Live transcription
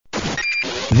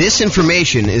This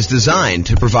information is designed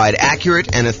to provide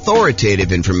accurate and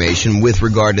authoritative information with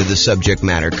regard to the subject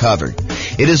matter covered.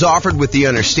 It is offered with the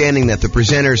understanding that the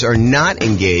presenters are not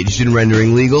engaged in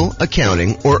rendering legal,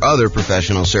 accounting, or other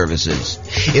professional services.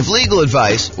 If legal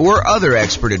advice or other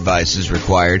expert advice is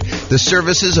required, the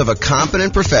services of a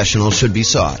competent professional should be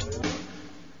sought.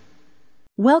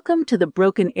 Welcome to the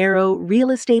Broken Arrow Real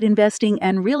Estate Investing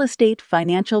and Real Estate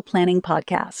Financial Planning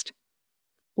Podcast.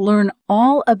 Learn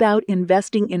all about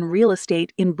investing in real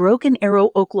estate in Broken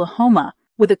Arrow, Oklahoma,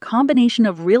 with a combination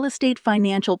of real estate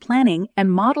financial planning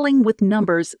and modeling with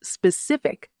numbers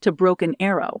specific to Broken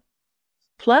Arrow.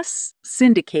 Plus,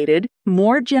 syndicated,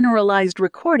 more generalized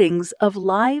recordings of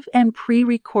live and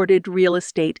pre-recorded real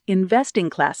estate investing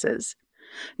classes.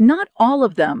 Not all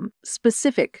of them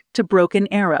specific to Broken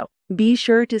Arrow. Be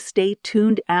sure to stay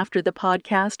tuned after the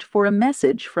podcast for a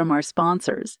message from our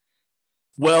sponsors.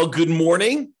 Well, good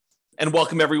morning and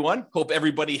welcome everyone. Hope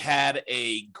everybody had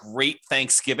a great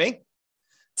Thanksgiving.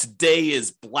 Today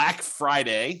is Black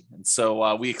Friday, and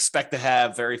so we expect to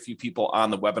have very few people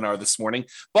on the webinar this morning.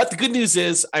 But the good news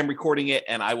is I'm recording it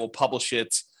and I will publish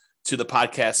it to the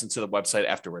podcast and to the website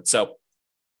afterwards. So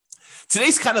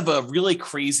today's kind of a really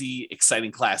crazy,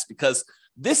 exciting class because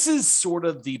this is sort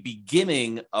of the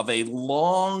beginning of a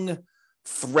long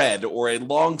thread or a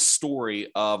long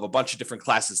story of a bunch of different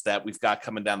classes that we've got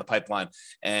coming down the pipeline.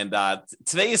 And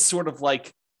today is sort of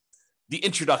like the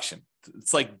introduction.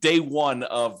 It's like day one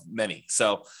of many.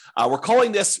 So we're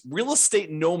calling this Real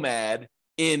Estate Nomad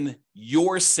in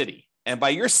Your City. And by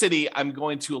your city, I'm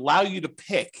going to allow you to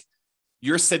pick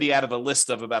your city out of a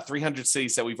list of about 300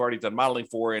 cities that we've already done modeling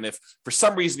for. And if for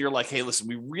some reason you're like, hey, listen,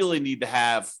 we really need to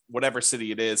have whatever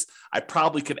city it is, I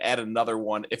probably could add another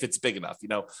one if it's big enough. You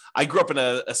know, I grew up in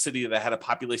a city that had a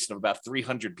population of about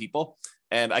 300 people.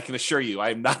 And I can assure you,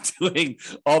 I'm not doing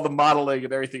all the modeling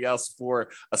and everything else for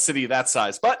a city that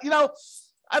size. But, you know,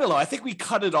 I don't know. I think we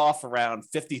cut it off around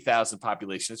 50,000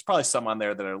 population. There's probably some on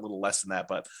there that are a little less than that,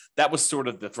 but that was sort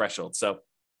of the threshold. So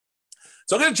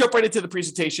I'm going to jump right into the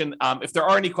presentation. If there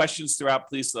are any questions throughout,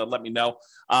 please let me know.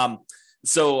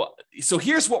 So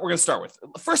here's what we're going to start with.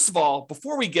 First of all,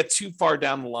 before we get too far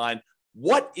down the line,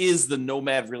 what is the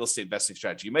Nomad real estate investing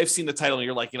strategy? You may have seen the title and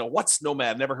you're like, you know, what's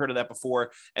Nomad? Never heard of that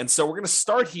before. And so we're going to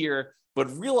start here,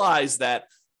 but realize that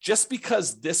just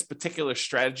because this particular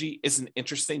strategy isn't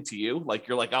interesting to you, like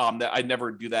you're like, oh, I'd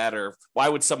never do that, or why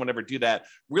would someone ever do that?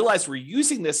 Realize we're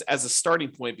using this as a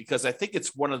starting point because I think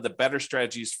it's one of the better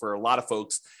strategies for a lot of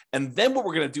folks. And then what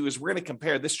we're going to do is we're going to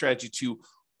compare this strategy to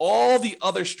all the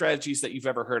other strategies that you've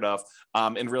ever heard of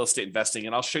in real estate investing.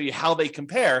 And I'll show you how they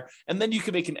compare. And then you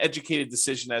can make an educated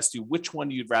decision as to which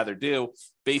one you'd rather do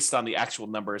based on the actual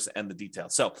numbers and the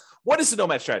details. So what is the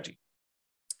Nomad strategy?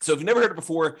 So if you've never heard it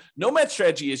before, Nomad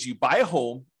strategy is you buy a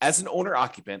home as an owner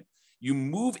occupant, you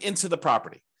move into the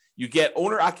property, you get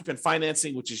owner occupant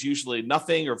financing, which is usually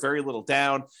nothing or very little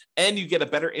down, and you get a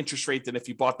better interest rate than if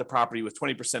you bought the property with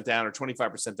 20% down or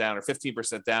 25% down or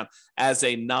 15% down as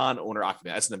a non-owner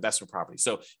occupant, as an investment property.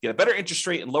 So you get a better interest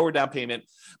rate and lower down payment,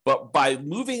 but by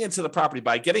moving into the property,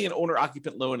 by getting an owner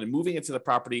occupant loan and moving into the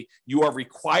property, you are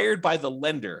required by the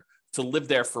lender to live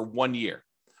there for 1 year.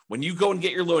 When you go and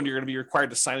get your loan, you're going to be required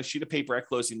to sign a sheet of paper at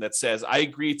closing that says, I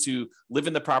agree to live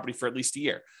in the property for at least a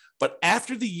year. But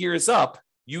after the year is up,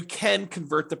 you can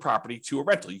convert the property to a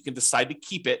rental. You can decide to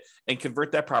keep it and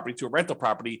convert that property to a rental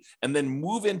property and then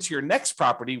move into your next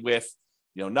property with,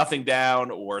 you know, nothing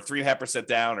down or 3.5%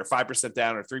 down or 5%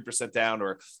 down or 3% down,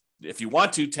 or if you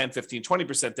want to, 10, 15,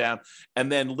 20% down,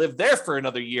 and then live there for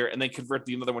another year and then convert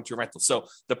the another one to a rental. So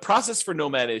the process for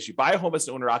Nomad is you buy a home as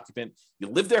an owner occupant, you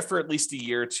live there for at least a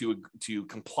year to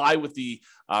comply with the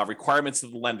requirements of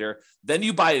the lender. Then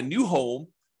you buy a new home,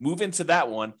 move into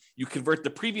that one, you convert the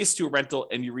previous to a rental,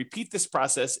 and you repeat this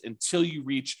process until you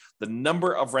reach the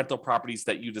number of rental properties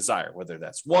that you desire, whether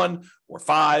that's 1 or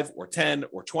 5 or 10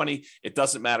 or 20, it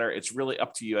doesn't matter. It's really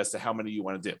up to you as to how many you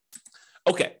want to do.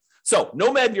 Okay. So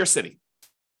Nomad in your city.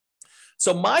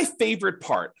 So my favorite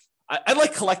part, I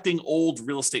like collecting old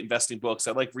real estate investing books.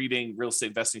 I like reading real estate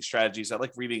investing strategies. I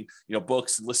like reading,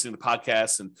 books and listening to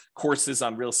podcasts and courses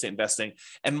on real estate investing.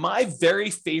 And my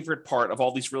very favorite part of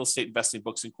all these real estate investing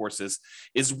books and courses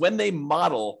is when they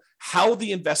model how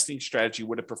the investing strategy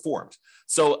would have performed.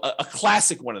 So a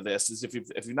classic one of this is if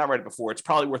you've not read it before, it's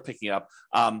probably worth picking up.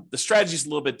 The strategy is a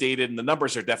little bit dated and the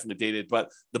numbers are definitely dated,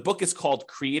 but the book is called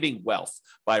Creating Wealth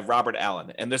by Robert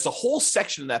Allen. And there's a whole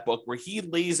section in that book where he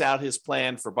lays out his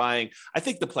plan for buying. I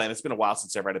think the plan, it's been a while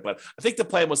since I read it, but I think the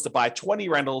plan was to buy 20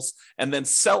 rentals and then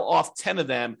sell off 10 of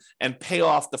them and pay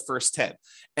off the first 10.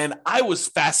 And I was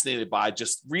fascinated by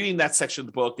just reading that section of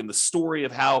the book and the story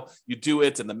of how you do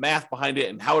it and the math behind it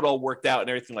and how it all worked out and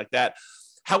everything like that.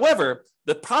 However,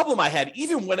 the problem I had,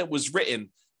 even when it was written,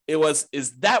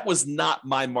 that was not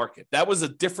my market. That was a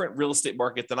different real estate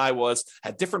market than I was,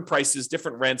 had different prices,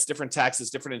 different rents, different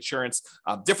taxes, different insurance,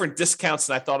 different discounts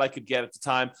than I thought I could get at the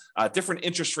time, different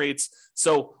interest rates.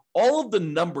 So all of the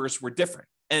numbers were different.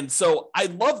 And so I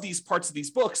love these parts of these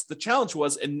books. The challenge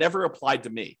was it never applied to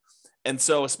me. And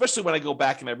so, especially when I go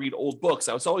back and I read old books,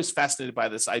 I was always fascinated by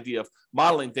this idea of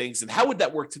modeling things and how would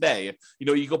that work today? If,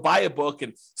 you go buy a book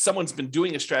and someone's been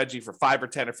doing a strategy for 5 or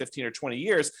 10 or 15 or 20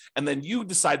 years, and then you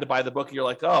decide to buy the book and you're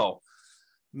like, oh,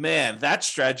 man, that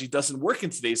strategy doesn't work in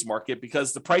today's market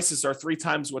because the prices are 3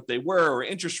 times what they were, or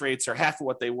interest rates are half of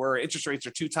what they were. Interest rates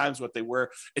are 2 times what they were.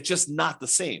 It's just not the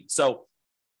same. So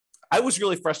I was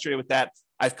really frustrated with that.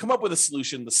 I've come up with a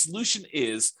solution. The solution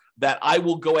is that I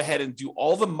will go ahead and do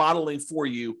all the modeling for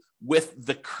you with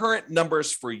the current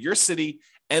numbers for your city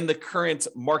and the current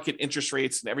market interest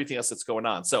rates and everything else that's going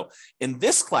on. So in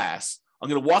this class, I'm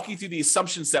going to walk you through the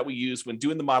assumptions that we use when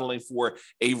doing the modeling for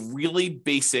a really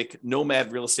basic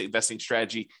nomad real estate investing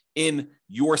strategy in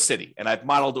your city. And I've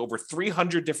modeled over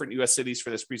 300 different US cities for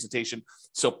this presentation.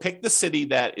 So pick the city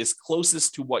that is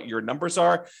closest to what your numbers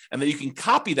are, and then you can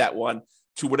copy that one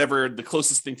to whatever the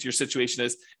closest thing to your situation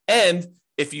is. And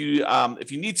if you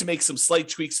need to make some slight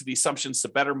tweaks to the assumptions to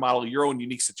better model your own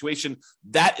unique situation,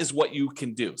 that is what you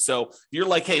can do. So you're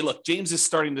like, hey, look, James is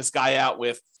starting this guy out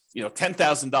with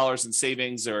 $10,000 in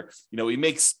savings, or he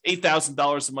makes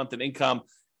 $8,000 a month in income,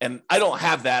 and I don't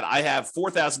have that. I have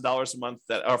 $4,000 a month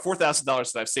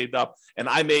 $4,000 that I've saved up, and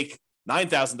I make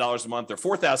 $9,000 a month or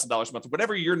 $4,000 a month,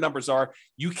 whatever your numbers are.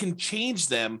 You can change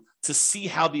them to see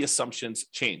how the assumptions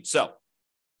change. So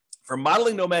for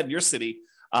modeling Nomad in your city,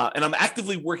 and I'm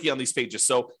actively working on these pages.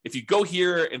 So if you go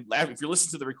here and if you're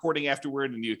listening to the recording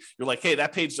afterward and you're like, hey,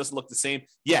 that page doesn't look the same.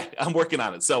 Yeah, I'm working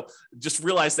on it. So just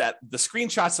realize that the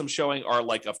screenshots I'm showing are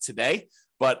like of today,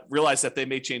 but realize that they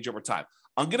may change over time.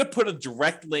 I'm going to put a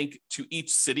direct link to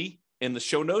each city in the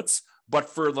show notes. But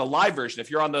for the live version,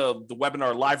 if you're on the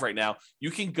webinar live right now,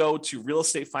 you can go to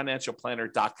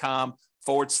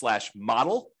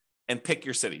realestatefinancialplanner.com/model. and pick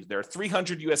your city. There are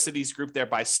 300 US cities grouped there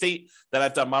by state that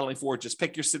I've done modeling for. Just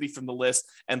pick your city from the list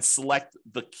and select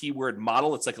the keyword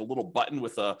model. It's like a little button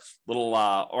with a little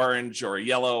orange or a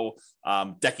yellow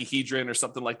decahedron or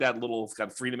something like that, a little kind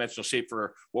of 3-dimensional shape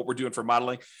for what we're doing for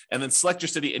modeling. And then select your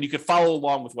city, and you can follow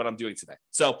along with what I'm doing today.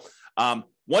 So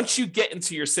once you get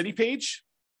into your city page,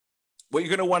 what you're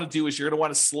going to want to do is you're going to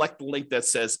want to select the link that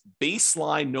says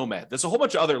Baseline Nomad. There's a whole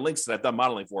bunch of other links that I've done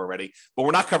modeling for already, but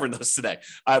we're not covering those today.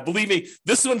 Believe me,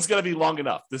 this one's going to be long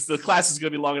enough. The class is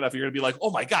going to be long enough. You're going to be like,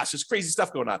 oh my gosh, there's crazy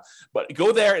stuff going on. But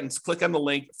go there and click on the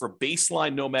link for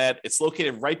Baseline Nomad. It's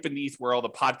located right beneath where all the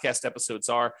podcast episodes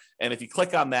are. And if you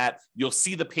click on that, you'll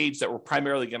see the page that we're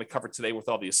primarily going to cover today with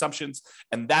all the assumptions.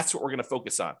 And that's what we're going to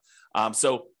focus on.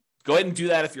 So go ahead and do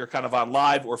that if you're kind of on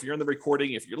live, or if you're in the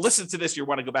recording. If you're listening to this, you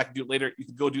want to go back and do it later, you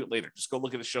can go do it later. Just go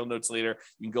look at the show notes later.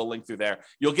 You can go link through there.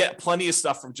 You'll get plenty of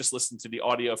stuff from just listening to the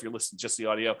audio if you're listening to just the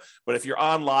audio. But if you're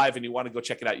on live and you want to go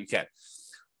check it out, you can.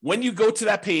 When you go to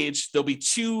that page, there'll be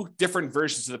 2 different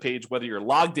versions of the page, whether you're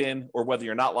logged in or whether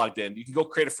you're not logged in. You can go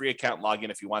create a free account and log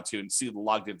in if you want to and see the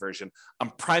logged in version.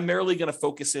 I'm primarily going to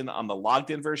focus in on the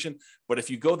logged in version, but if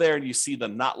you go there and you see the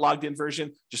not logged in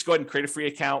version, just go ahead and create a free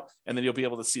account, and then you'll be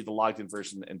able to see the logged in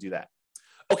version and do that.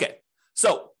 Okay,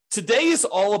 so today is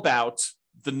all about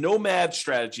the Nomad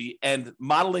strategy and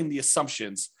modeling the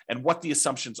assumptions and what the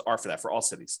assumptions are for that for all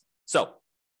cities. So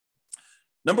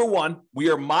number 1,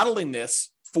 we are modeling this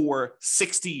for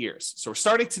 60 years. So we're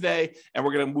starting today, and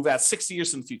we're going to move out 60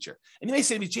 years in the future. And you may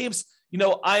say to me, James,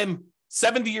 I'm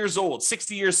 70 years old.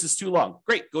 60 years is too long.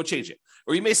 Great, go change it.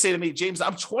 Or you may say to me, James,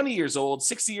 I'm 20 years old.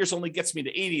 60 years only gets me to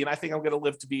 80, and I think I'm going to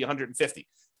live to be 150.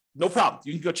 No problem.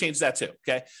 You can go change that too,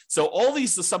 okay? So all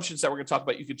these assumptions that we're going to talk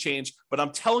about, you can change, but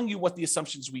I'm telling you what the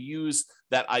assumptions we use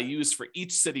that I use for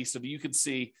each city so that you can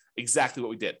see exactly what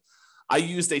we did. I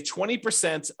used a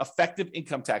 20% effective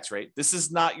income tax rate. This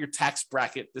is not your tax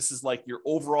bracket. This is like your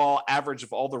overall average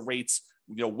of all the rates,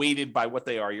 weighted by what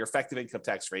they are, your effective income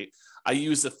tax rate. I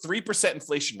use a 3%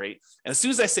 inflation rate. And as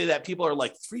soon as I say that, people are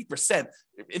like, 3%?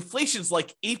 Inflation's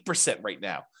like 8% right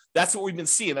now. That's what we've been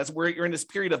seeing. That's where you're in this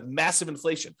period of massive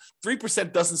inflation.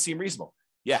 3% doesn't seem reasonable.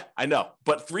 Yeah, I know.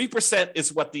 But 3%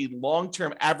 is what the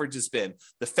long-term average has been.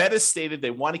 The Fed has stated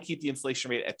they want to keep the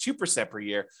inflation rate at 2% per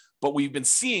year, but we've been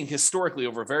seeing historically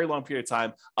over a very long period of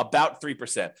time about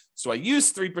 3%. So I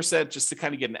use 3% just to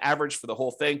kind of get an average for the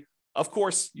whole thing. Of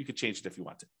course, you could change it if you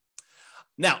want to.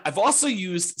 Now, I've also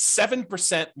used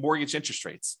 7% mortgage interest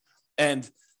rates. And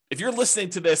if you're listening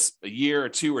to this a year or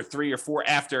two or three or four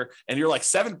after, and you're like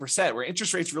 7%, were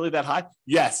interest rates really that high?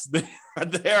 Yes,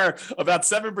 they're about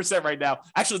 7% right now.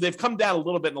 Actually, they've come down a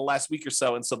little bit in the last week or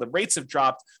so. And so the rates have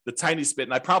dropped the tiniest bit.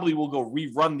 And I probably will go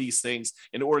rerun these things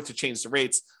in order to change the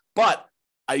rates. But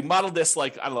I modeled this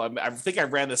like, I don't know, I think I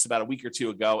ran this about a week or two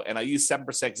ago, and I used 7%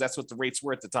 because that's what the rates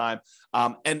were at the time.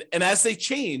 And as they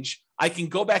change, I can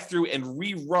go back through and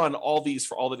rerun all these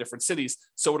for all the different cities,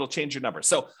 so it'll change your number.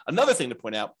 So another thing to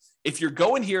point out, if you're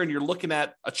going here and you're looking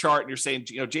at a chart and you're saying,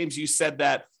 James, you said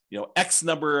that, X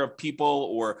number of people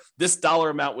or this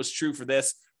dollar amount was true for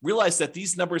this, realize that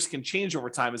these numbers can change over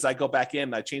time as I go back in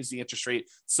and I change the interest rate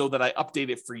so that I update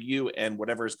it for you and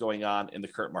whatever is going on in the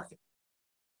current market.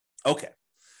 Okay.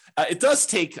 It does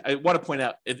take, I want to point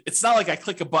out, it's not like I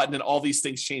click a button and all these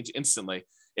things change instantly.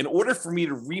 In order for me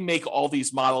to remake all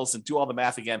these models and do all the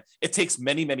math again, it takes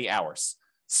many, many hours.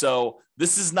 So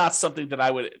this is not something that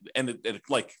I would, and it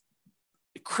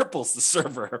cripples the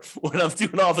server when I'm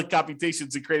doing all the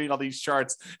computations and creating all these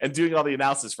charts and doing all the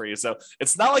analysis for you. So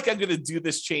it's not like I'm going to do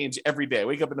this change every day. I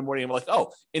wake up in the morning and I'm like,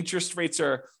 oh, interest rates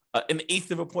are an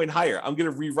eighth of a point higher. I'm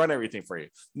going to rerun everything for you.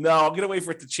 No, I'm going to wait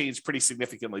for it to change pretty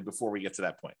significantly before we get to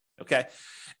that point. Okay.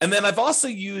 And then I've also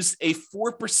used a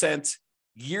 4%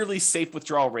 yearly safe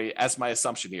withdrawal rate as my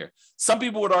assumption here. Some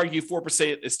people would argue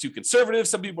 4% is too conservative.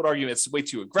 Some people would argue it's way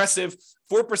too aggressive.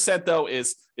 4% though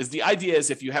is the idea is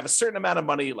if you have a certain amount of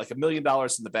money, like $1 million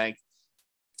in the bank,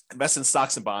 invest in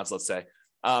stocks and bonds, let's say,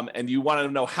 and you want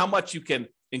to know how much you can,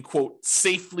 in quote,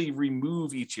 safely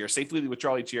remove each year, safely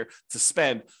withdraw each year to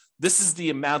spend. This is the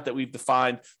amount that we've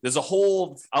defined. There's a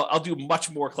whole, I'll do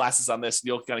much more classes on this and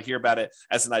you'll kind of hear about it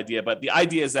as an idea. But the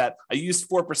idea is that I used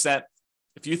 4%.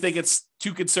 If you think it's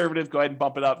too conservative, go ahead and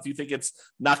bump it up. If you think it's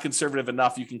not conservative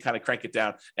enough, you can kind of crank it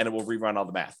down and it will rerun all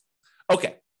the math.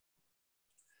 Okay.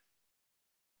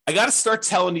 I got to start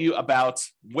telling you about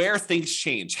where things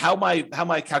change, how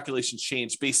my calculations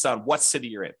change based on what city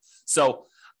you're in. So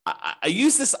I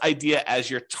use this idea as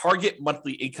your target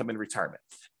monthly income in retirement.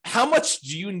 How much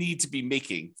do you need to be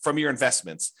making from your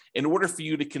investments in order for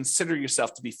you to consider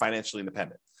yourself to be financially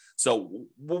independent? So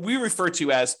what we refer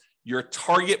to as your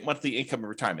target monthly income in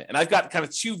retirement. And I've got kind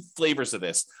of two flavors of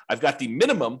this. I've got the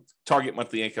minimum target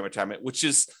monthly income retirement, which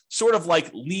is sort of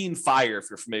like lean fire, if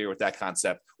you're familiar with that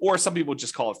concept, or some people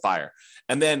just call it fire.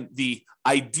 And then the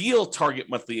ideal target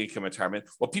monthly income retirement,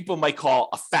 what people might call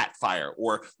a fat fire,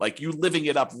 or like you living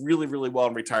it up really, really well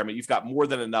in retirement. You've got more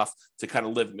than enough to kind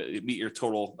of meet your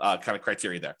total kind of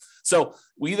criteria there. So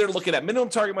we either looking at minimum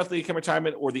target monthly income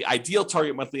retirement or the ideal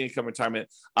target monthly income retirement.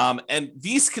 And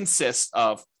these consist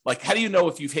of, like, how do you know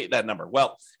if you've hit that number?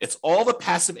 Well, it's all the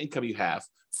passive income you have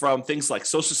from things like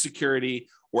Social Security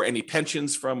or any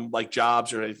pensions from like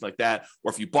jobs or anything like that,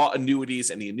 or if you bought annuities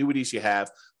and the annuities you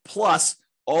have, plus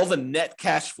all the net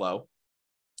cash flow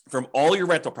from all your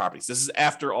rental properties. This is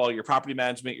after all your property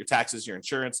management, your taxes, your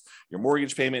insurance, your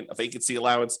mortgage payment, a vacancy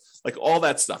allowance, like all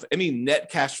that stuff. Any net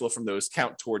cash flow from those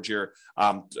count towards your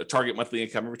target monthly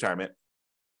income in retirement.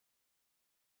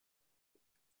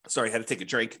 Sorry, I had to take a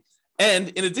drink. And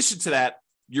in addition to that,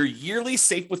 your yearly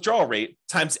safe withdrawal rate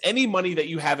times any money that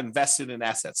you have invested in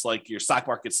assets, like your stock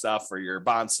market stuff or your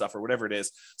bond stuff or whatever it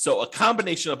is. So a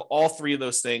combination of all three of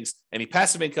those things, any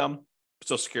passive income,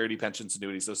 Social Security, pensions,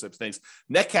 annuities, those types of things,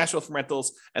 net cash flow from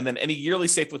rentals, and then any yearly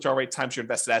safe withdrawal rate times your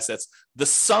invested assets. The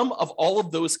sum of all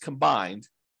of those combined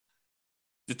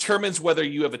determines whether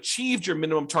you have achieved your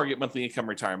minimum target monthly income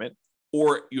retirement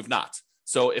or you have not.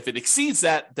 So if it exceeds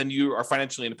that, then you are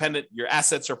financially independent. Your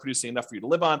assets are producing enough for you to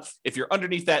live on. If you're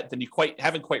underneath that, then you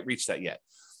haven't quite reached that yet.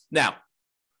 Now,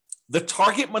 the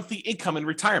target monthly income in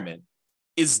retirement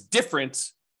is different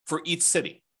for each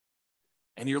city.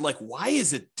 And you're like, why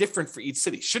is it different for each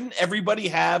city? Shouldn't everybody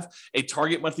have a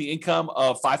target monthly income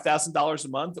of $5,000 a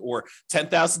month or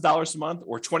 $10,000 a month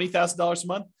or $20,000 a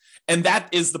month? And that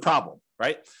is the problem,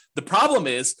 right? The problem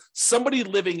is somebody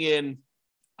living in,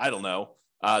 I don't know,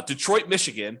 Detroit,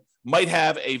 Michigan, might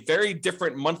have a very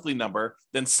different monthly number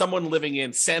than someone living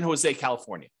in San Jose,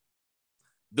 California.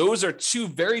 Those are two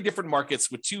very different markets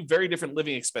with two very different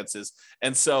living expenses.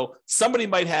 And so somebody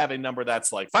might have a number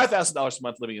that's like $5,000 a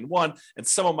month living in one, and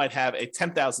someone might have a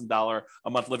 $10,000 a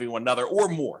month living in another or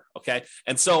more. Okay.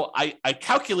 And so I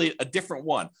calculate a different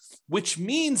one, which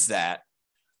means that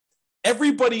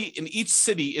everybody in each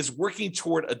city is working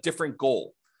toward a different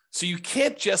goal. So you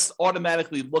can't just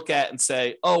automatically look at and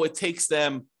say, oh, it takes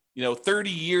them 30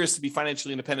 years to be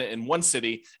financially independent in one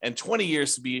city and 20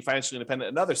 years to be financially independent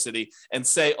in another city and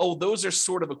say, oh, those are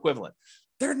sort of equivalent.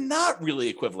 They're not really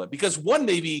equivalent because one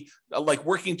may be like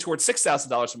working toward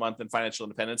 $6,000 a month in financial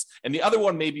independence, and the other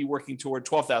one may be working toward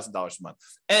 $12,000 a month.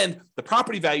 And the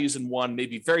property values in one may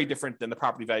be very different than the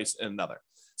property values in another.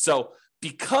 So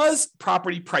because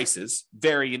property prices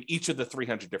vary in each of the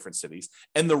 300 different cities,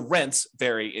 and the rents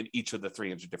vary in each of the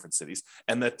 300 different cities,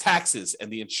 and the taxes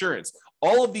and the insurance,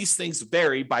 all of these things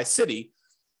vary by city,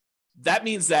 that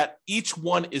means that each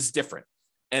one is different.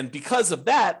 And because of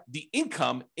that, the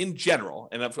income in general,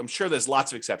 and I'm sure there's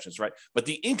lots of exceptions, right? But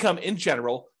the income in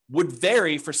general would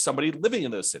vary for somebody living in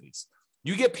those cities.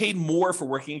 You get paid more for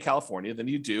working in California than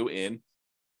you do in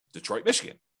Detroit,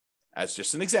 Michigan. As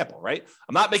just an example, right?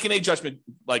 I'm not making any judgment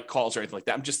like calls or anything like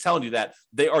that. I'm just telling you that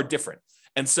they are different.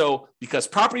 And so because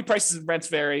property prices and rents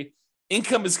vary,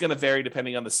 income is going to vary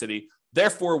depending on the city.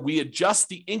 Therefore, we adjust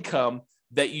the income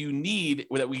that you need,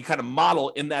 or that we kind of model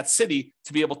in that city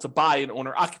to be able to buy an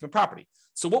owner-occupant property.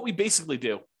 So what we basically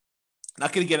do,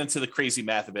 not going to get into the crazy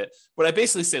math of it, but I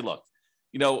basically say, look,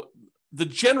 the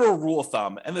general rule of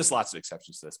thumb, and there's lots of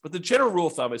exceptions to this, but the general rule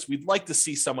of thumb is we'd like to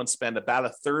see someone spend about a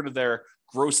third of their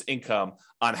gross income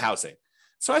on housing.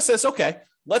 So I says, okay,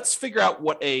 let's figure out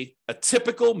what a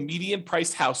typical median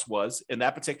priced house was in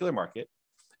that particular market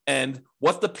and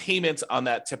what the payment on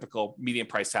that typical median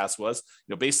priced house was,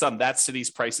 based on that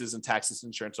city's prices and taxes,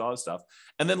 insurance, and all that stuff.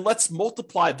 And then let's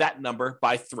multiply that number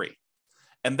by 3.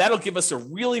 And that'll give us a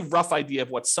really rough idea of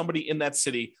what somebody in that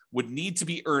city would need to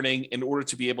be earning in order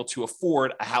to be able to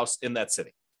afford a house in that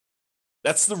city.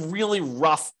 That's the really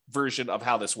rough version of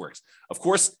how this works. Of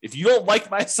course, if you don't like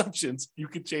my assumptions, you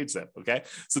can change them, okay?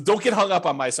 So don't get hung up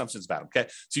on my assumptions about them, okay?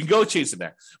 So you can go change them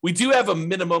there. We do have a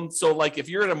minimum. So like if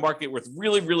you're in a market with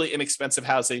really, really inexpensive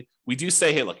housing, we do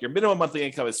say, hey, look, your minimum monthly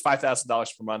income is $5,000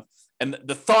 per month. And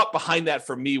the thought behind that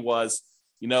for me was,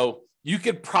 you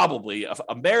could probably,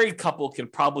 a married couple can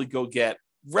probably go get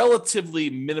relatively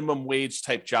minimum wage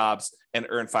type jobs and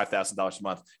earn $5,000 a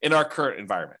month in our current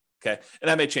environment. Okay. And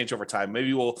that may change over time.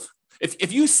 Maybe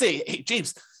if you say, hey,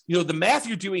 James, the math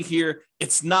you're doing here,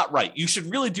 it's not right. You should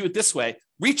really do it this way.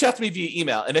 Reach out to me via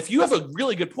email. And if you have a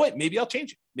really good point, maybe I'll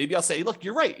change it. Maybe I'll say, hey, look,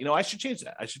 you're right. I should change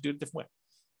that. I should do it a different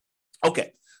way.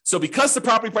 Okay. So because the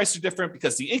property prices are different,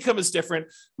 because the income is different,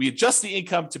 we adjust the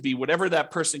income to be whatever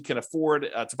that person can afford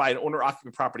to buy an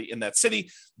owner-occupant property in that city.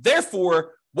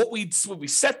 Therefore, what we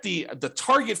set the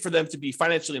target for them to be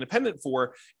financially independent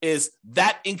for is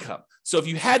that income. So if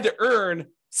you had to earn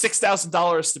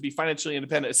 $6,000 to be financially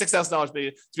independent, $6,000 to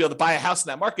be able to buy a house in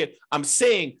that market, I'm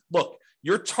saying, look,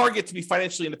 your target to be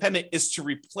financially independent is to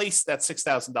replace that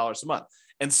 $6,000 a month.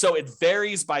 And so it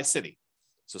varies by city.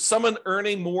 So someone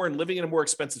earning more and living in a more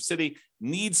expensive city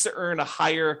needs to earn a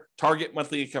higher target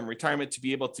monthly income retirement to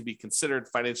be able to be considered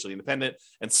financially independent.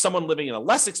 And someone living in a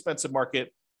less expensive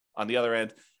market, on the other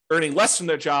end, earning less from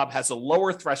their job has a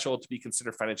lower threshold to be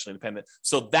considered financially independent.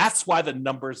 So that's why the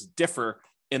numbers differ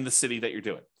in the city that you're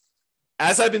doing.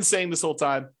 As I've been saying this whole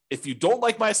time, if you don't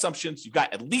like my assumptions, you've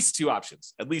got at least 2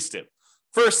 options, at least 2.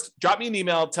 First, drop me an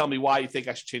email, tell me why you think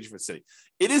I should change it for the city.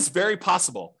 It is very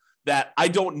possible that I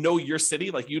don't know your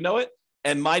city like you know it,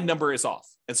 and my number is off.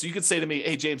 And so you could say to me,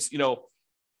 hey, James,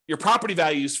 your property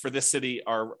values for this city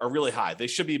are really high. They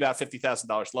should be about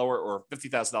 $50,000 lower or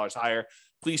 $50,000 higher.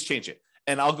 Please change it.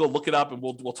 And I'll go look it up and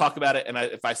we'll talk about it. And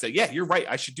if I say, yeah, you're right,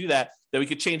 I should do that, then we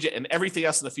could change it and everything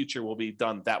else in the future will be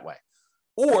done that way.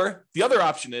 Or the other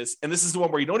option is, and this is the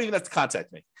one where you don't even have to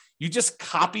contact me. You just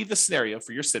copy the scenario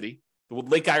for your city, the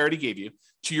link I already gave you,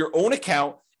 to your own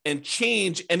account and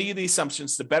change any of the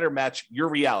assumptions to better match your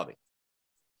reality.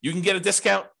 You can get a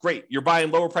discount. Great. You're buying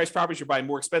lower price properties. You're buying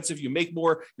more expensive. You make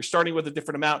more. You're starting with a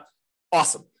different amount.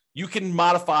 Awesome. You can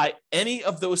modify any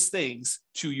of those things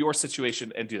to your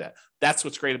situation and do that. That's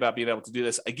what's great about being able to do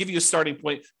this. I give you a starting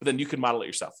point, but then you can model it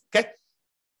yourself.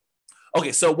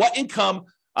 Okay. So what income,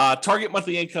 target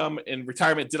monthly income in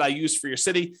retirement did I use for your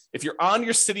city? If you're on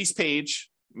your city's page,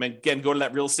 Again, go to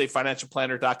that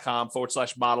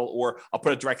realestatefinancialplanner.com/model, or I'll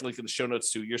put a direct link in the show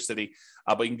notes to your city,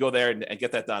 but you can go there and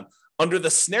get that done. Under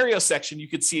the scenario section, you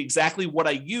can see exactly what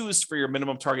I used for your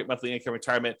minimum target monthly income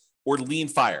retirement or lean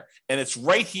fire. And it's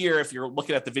right here. If you're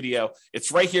looking at the video,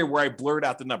 it's right here where I blurred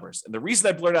out the numbers. And the reason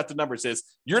I blurred out the numbers is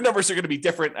your numbers are going to be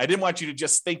different. I didn't want you to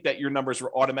just think that your numbers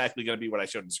were automatically going to be what I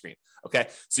showed on the screen. Okay.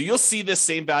 So you'll see this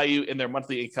same value in their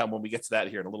monthly income when we get to that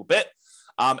here in a little bit.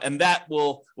 And that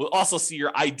we'll also see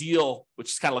your ideal, which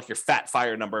is kind of like your fat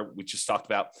fire number we just talked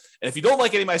about. And if you don't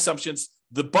like any of my assumptions,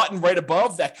 the button right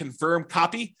above that confirm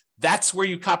copy, that's where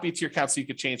you copy it to your account so you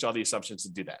can change all the assumptions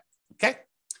and do that. Okay.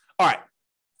 All right.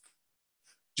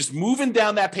 Just moving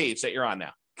down that page that you're on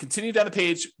now. Continue down the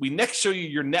page. We next show you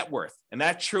your net worth, and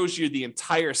that shows you the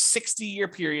entire 60-year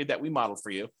period that we modeled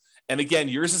for you. And again,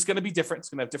 yours is going to be different. It's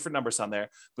going to have different numbers on there,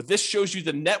 but this shows you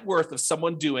the net worth of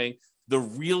someone doing the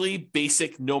really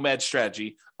basic nomad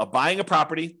strategy of buying a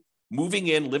property, moving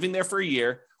in, living there for a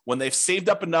year. When they've saved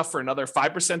up enough for another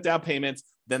 5% down payment,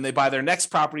 then they buy their next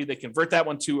property, they convert that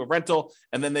one to a rental,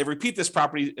 and then they repeat this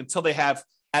property until they have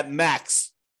at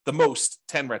max the most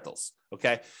 10 rentals.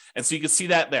 Okay. And so you can see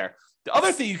that there. The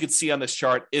other thing you can see on this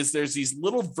chart is there's these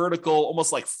little vertical,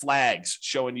 almost like flags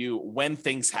showing you when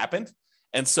things happened.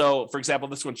 And so, for example,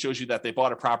 this one shows you that they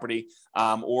bought a property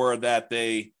or that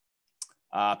they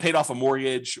paid off a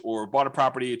mortgage or bought a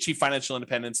property, achieved financial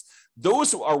independence.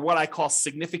 Those are what I call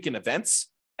significant events.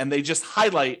 And they just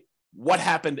highlight what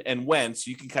happened and when,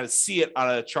 so you can kind of see it on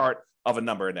a chart of a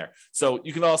number in there. So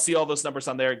you can all see all those numbers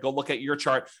on there. Go look at your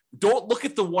chart. Don't look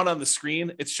at the one on the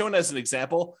screen. It's shown as an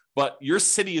example, but your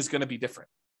city is going to be different,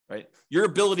 right? Your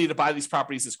ability to buy these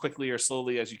properties as quickly or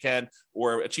slowly as you can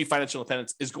or achieve financial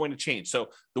independence is going to change. So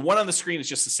the one on the screen is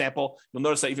just a sample. You'll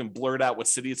notice I even blurred out what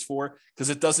city it's for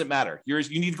because it doesn't matter. Yours,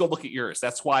 you need to go look at yours.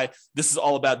 That's why this is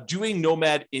all about doing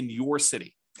Nomad in your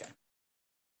city. Okay.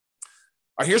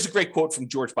 All right, here's a great quote from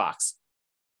George Box.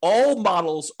 All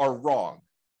models are wrong,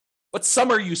 but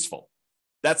some are useful.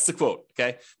 That's the quote,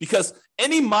 okay? Because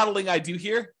any modeling I do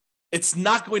here, it's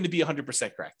not going to be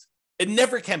 100% correct. It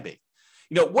never can be.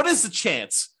 You know, what is the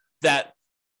chance that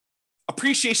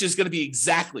appreciation is going to be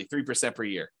exactly 3% per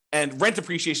year and rent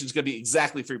appreciation is going to be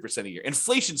exactly 3% a year?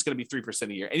 Inflation is going to be 3%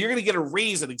 a year, and you're going to get a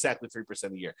raise at exactly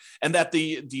 3% a year. And that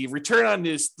the return on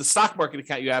the stock market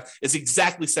account you have is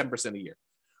exactly 7% a year.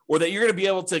 Or that you're going to be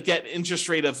able to get interest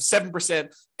rate of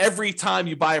 7% every time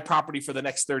you buy a property for the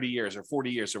next 30 years or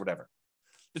 40 years or whatever.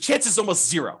 The chance is almost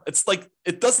zero. It's like,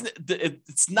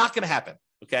 it's not going to happen.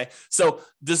 Okay. So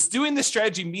does doing this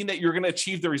strategy mean that you're going to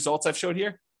achieve the results I've showed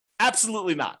here?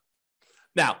 Absolutely not.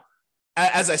 Now,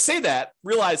 as I say that,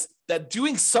 realize that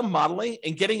doing some modeling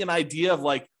and getting an idea of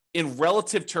like, in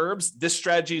relative terms, this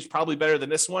strategy is probably better than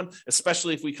this one,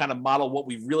 especially if we kind of model what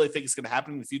we really think is going to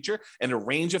happen in the future and a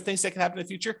range of things that can happen in the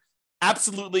future.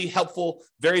 Absolutely helpful,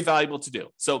 very valuable to do.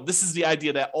 So this is the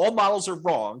idea that all models are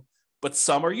wrong, but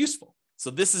some are useful. So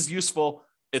this is useful.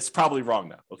 It's probably wrong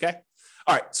now. Okay.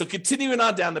 All right. So continuing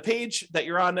on down the page that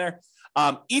you're on there,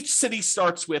 each city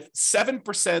starts with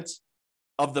 7%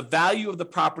 of the value of the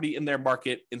property in their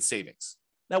market in savings.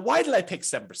 Now, why did I pick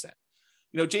 7%?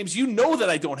 You know, James, you know that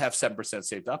I don't have 7%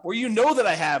 saved up, or you know that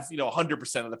I have,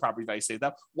 100% of the property value saved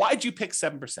up. Why'd you pick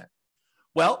 7%?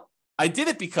 Well, I did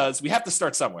it because we have to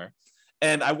start somewhere.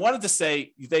 And I wanted to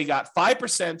say they got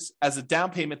 5% as a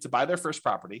down payment to buy their first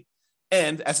property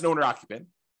and as an owner occupant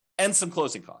and some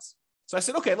closing costs. So I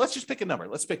said, okay, let's just pick a number.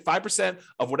 Let's pick 5%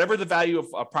 of whatever the value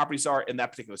of properties are in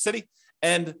that particular city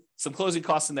and some closing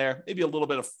costs in there, maybe a little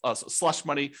bit of slush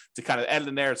money to kind of add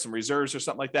in there, some reserves or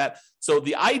something like that. So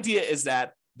the idea is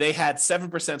that they had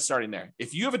 7% starting there.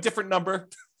 If you have a different number,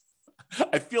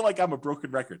 I feel like I'm a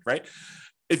broken record, right?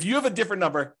 If you have a different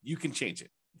number, you can change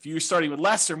it. If you're starting with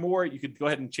less or more, you can go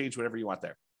ahead and change whatever you want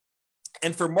there.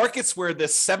 And for markets where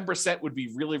this 7% would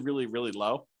be really, really, really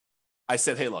low, I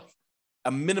said, hey, look,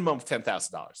 a minimum of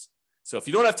 $10,000. So if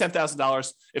you don't have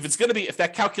 $10,000, if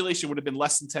that calculation would have been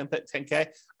less than 10K,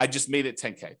 I just made it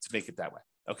 10K to make it that way.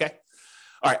 Okay.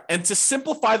 All right. And to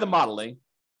simplify the modeling,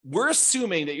 we're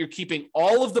assuming that you're keeping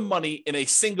all of the money in a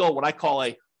single, what I call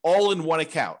a all-in-one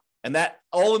account. And that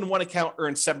all-in-one account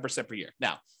earns 7% per year.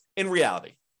 Now, in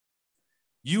reality,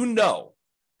 you know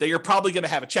that you're probably going to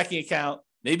have a checking account,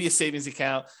 maybe a savings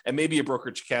account, and maybe a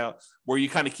brokerage account where you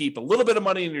kind of keep a little bit of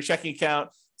money in your checking account,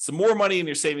 some more money in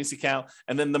your savings account,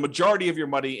 and then the majority of your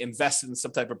money invested in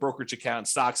some type of brokerage account,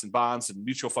 stocks and bonds and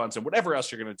mutual funds and whatever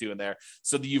else you're going to do in there,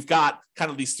 so that you've got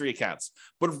kind of these three accounts.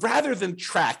 But rather than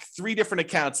track three different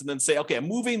accounts and then say, okay, I'm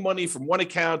moving money from one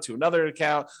account to another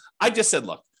account, I just said,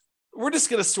 look, we're just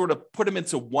going to sort of put them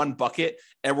into one bucket,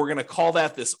 and we're going to call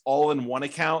that this all-in-one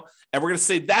account. And we're going to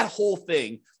say that whole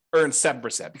thing earns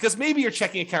 7%, because maybe your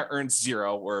checking account earns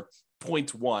 0 or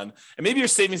 0.1, and maybe your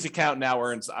savings account now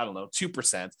earns,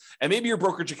 2%. And maybe your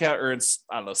brokerage account earns,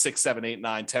 6, 7, 8,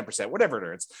 9, 10%, whatever it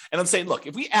earns. And I'm saying, look,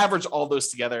 if we average all those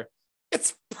together,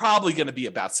 it's probably going to be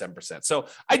about 7%. So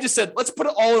I just said, let's put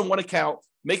it all in one account,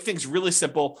 make things really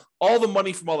simple. All the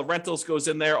money from all the rentals goes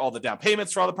in there. All the down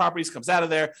payments for all the properties comes out of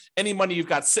there. Any money you've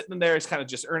got sitting in there is kind of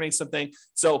just earning something.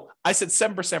 So I said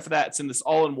 7% for that. It's in this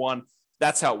all in one.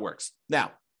 That's how it works.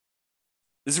 Now,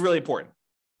 this is really important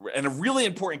and a really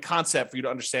important concept for you to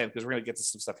understand, because we're going to get to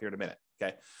some stuff here in a minute.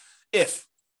 Okay. If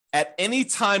at any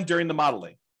time during the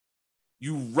modeling,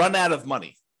 you run out of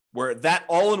money, where that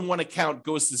all-in-one account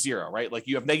goes to 0, right? Like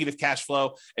you have negative cash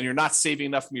flow and you're not saving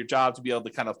enough from your job to be able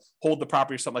to kind of hold the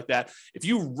property or something like that. If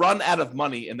you run out of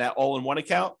money in that all-in-one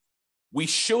account, we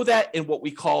show that in what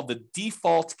we call the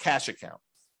default cash account.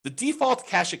 The default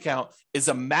cash account is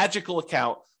a magical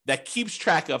account that keeps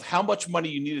track of how much money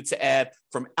you needed to add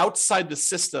from outside the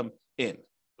system in,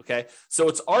 okay? So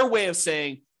it's our way of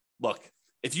saying, look,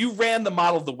 if you ran the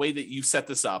model the way that you set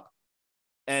this up,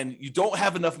 and you don't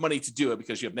have enough money to do it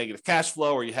because you have negative cash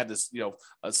flow, or you had this,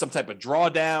 some type of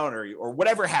drawdown or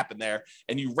whatever happened there,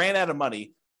 and you ran out of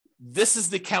money, this is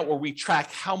the account where we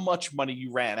track how much money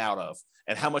you ran out of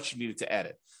and how much you needed to add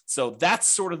it. So that's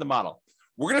sort of the model.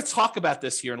 We're going to talk about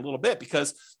this here in a little bit,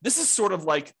 because this is sort of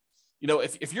like,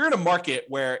 if you're in a market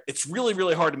where it's really,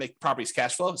 really hard to make properties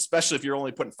cash flow, especially if you're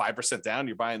only putting 5% down,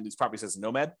 you're buying these properties as a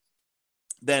Nomad,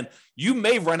 then you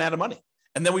may run out of money.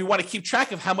 And then we want to keep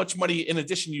track of how much money in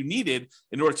addition you needed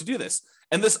in order to do this.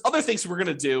 And there's other things we're going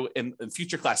to do in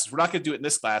future classes. We're not going to do it in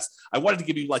this class. I wanted to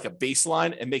give you like a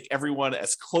baseline and make everyone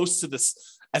as close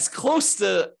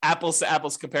to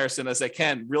apples comparison as I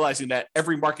can, realizing that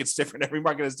every market's different. Every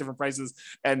market has different prices,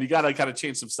 and you got to kind of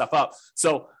change some stuff up.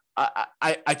 So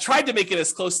I tried to make it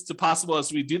as close to possible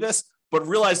as we do this, but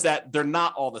realize that they're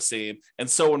not all the same. And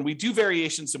so when we do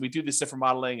variations and we do this different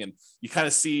modeling, and you kind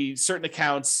of see certain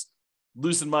accounts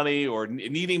losing money or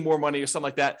needing more money or something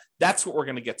like that, that's what we're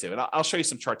going to get to. And I'll show you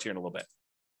some charts here in a little bit.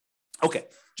 Okay,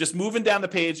 just moving down the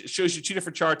page, it shows you two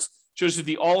different charts. Shows you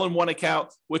the all-in-one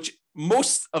account, which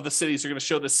most of the cities are going to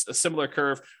show this a similar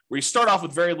curve, where you start off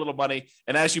with very little money,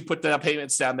 and as you put down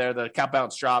payments down there, the account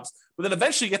balance drops. But then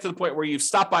eventually you get to the point where you've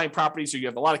stopped buying properties, or you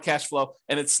have a lot of cash flow,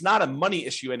 and it's not a money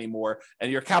issue anymore,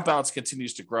 and your account balance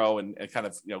continues to grow and kind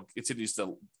of continues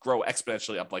to grow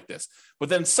exponentially up like this. But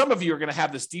then some of you are going to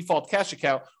have this default cash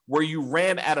account where you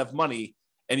ran out of money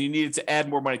and you needed to add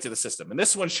more money to the system. And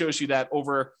this one shows you that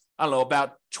over,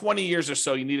 about 20 years or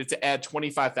so, you needed to add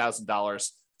 $25,000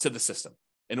 to the system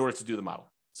in order to do the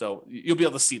model. So you'll be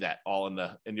able to see that all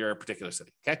in your particular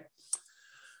city. Okay.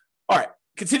 All right.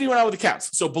 Continuing on with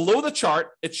accounts. So below the chart,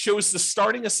 it shows the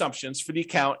starting assumptions for the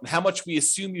account and how much we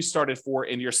assume you started for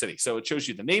in your city. So it shows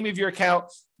you the name of your account.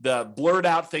 The blurred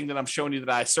out thing that I'm showing you that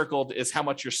I circled is how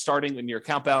much you're starting in your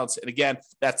account balance. And again,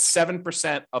 that's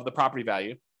 7% of the property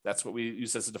value. That's what we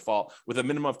use as a default, with a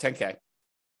minimum of 10K.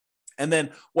 And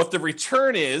then what the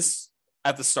return is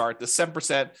at the start, the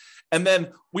 7%. And then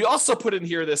we also put in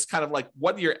here this kind of like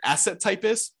what your asset type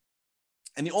is.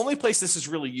 And the only place this is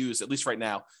really used, at least right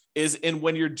now, is in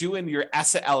when you're doing your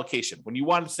asset allocation. When you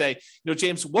want to say,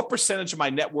 James, what percentage of my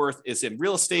net worth is in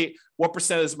real estate? What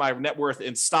percentage of my net worth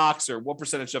in stocks, or what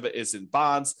percentage of it is in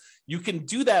bonds? You can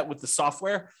do that with the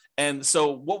software. And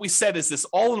so what we said is this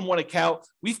all-in-one account,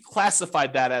 we've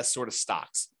classified that as sort of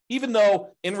stocks. Even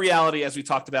though in reality, as we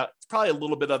talked about, it's probably a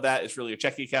little bit of that is really your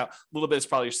checking account, a little bit is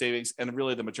probably your savings, and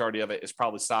really the majority of it is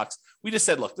probably stocks. We just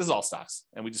said, look, this is all stocks,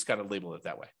 and we just kind of labeled it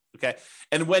that way. Okay.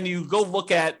 And when you go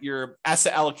look at your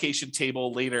asset allocation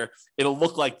table later, it'll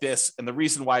look like this. And the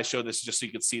reason why I show this is just so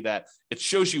you can see that it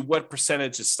shows you what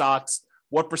percentage is stocks,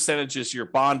 what percentage is your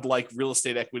bond-like real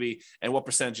estate equity, and what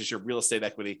percentage is your real estate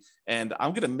equity. And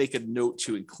I'm going to make a note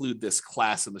to include this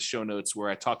class in the show notes where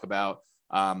I talk about,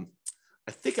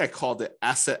 I think I called it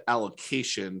asset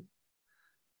allocation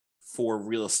for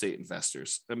real estate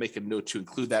investors. I make a note to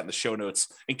include that in the show notes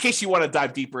in case you want to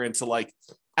dive deeper into like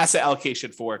asset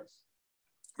allocation for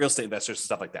real estate investors and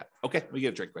stuff like that. Okay, let me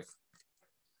get a drink quick.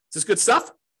 Is this good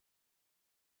stuff?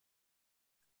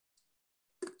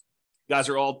 You guys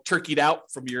are all turkeyed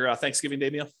out from your Thanksgiving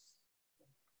Day meal?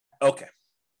 Okay.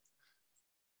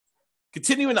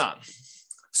 Continuing on.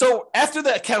 So after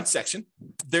the account section,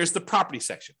 there's the property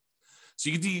section. So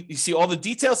you see all the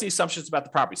details and the assumptions about the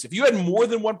property. So if you had more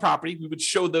than one property, we would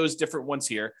show those different ones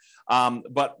here.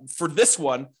 But for this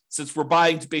one, since we're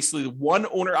buying basically one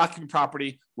owner occupant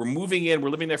property, we're moving in,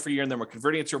 we're living there for a year, and then we're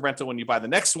converting it to a rental when you buy the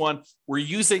next one, we're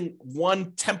using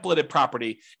one templated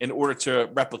property in order to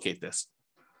replicate this.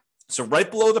 So right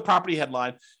below the property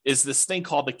headline is this thing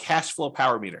called the cash flow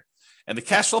power meter. And the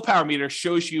cash flow power meter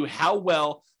shows you how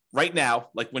well right now,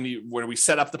 like when we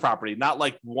set up the property, not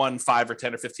like 1, 5, or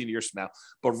 10 or 15 years from now,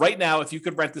 but right now, if you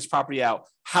could rent this property out,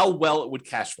 how well it would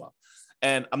cash flow.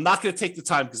 And I'm not going to take the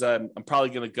time because I'm probably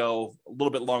going to go a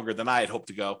little bit longer than I had hoped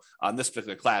to go on this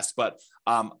particular class. But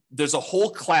there's a whole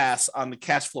class on the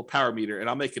cash flow power meter, and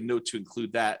I'll make a note to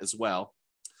include that as well.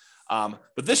 But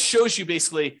this shows you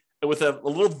basically with a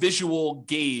little visual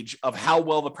gauge of how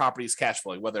well the property is cash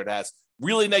flowing, whether it has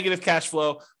really negative cash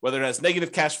flow, whether it has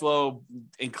negative cash flow,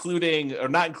 including or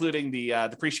not including the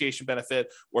depreciation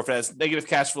benefit, or if it has negative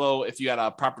cash flow, if you had a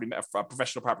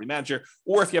professional property manager,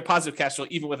 or if you have positive cash flow,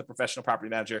 even with a professional property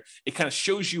manager, it kind of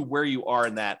shows you where you are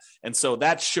in that. And so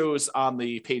that shows on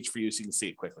the page for you so you can see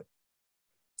it quickly.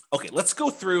 Okay, let's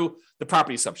go through the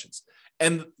property assumptions.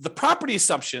 And the property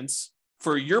assumptions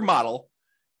for your model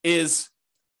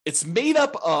it's made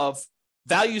up of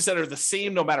values that are the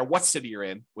same no matter what city you're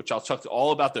in, which I'll talk to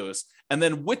all about those, and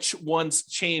then which ones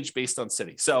change based on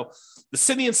city. So the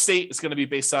city and state is going to be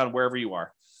based on wherever you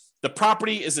are. The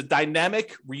property is a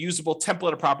dynamic, reusable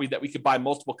template of property that we could buy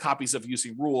multiple copies of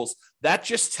using rules. That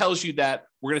just tells you that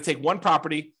we're going to take one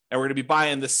property and we're going to be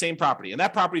buying the same property. And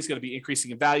that property is going to be increasing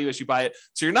in value as you buy it.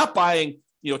 So you're not buying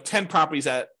 10 properties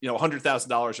at,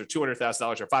 $100,000 or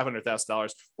 $200,000 or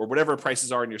 $500,000 or whatever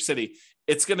prices are in your city.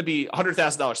 It's going to be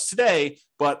 $100,000 today,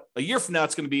 but a year from now,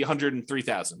 it's going to be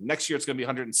 $103,000. Next year, it's going to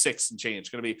be $106 and change. It's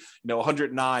going to be,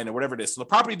 $109 or whatever it is. So the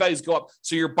property values go up.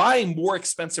 So you're buying more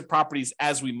expensive properties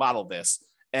as we model this,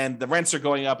 and the rents are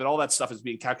going up and all that stuff is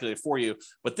being calculated for you.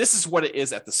 But this is what it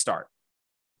is at the start.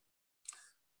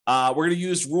 We're going to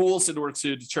use rules in order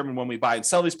to determine when we buy and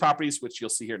sell these properties, which you'll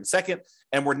see here in a second.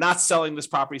 And we're not selling this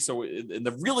property. So in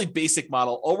the really basic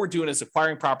model, all we're doing is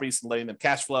acquiring properties and letting them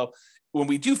cash flow. When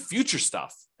we do future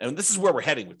stuff, and this is where we're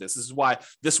heading with this, this is why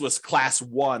this was class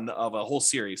 1 of a whole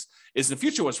series, is in the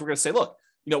future ones, we're going to say, look,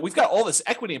 we've got all this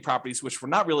equity in properties, which we're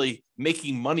not really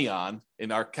making money on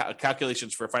in our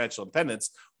calculations for financial independence.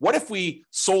 What if we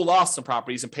sold off some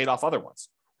properties and paid off other ones?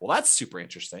 Well, that's super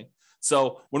interesting.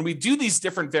 So when we do these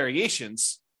different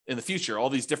variations in the future, all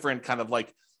these different kind of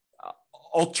like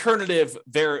alternative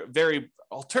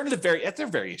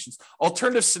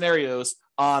scenarios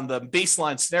on the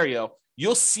baseline scenario,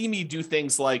 you'll see me do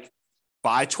things like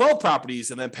buy 12 properties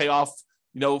and then pay off,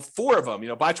 4 of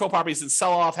them, buy 12 properties and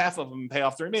sell off half of them and pay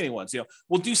off the remaining ones.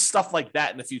 We'll do stuff like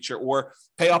that in the future, or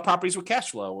pay off properties with cash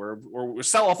flow, or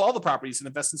sell off all the properties and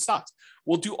invest in stocks.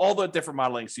 We'll do all the different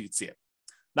modeling so you can see it.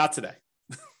 Not today.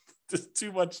 Just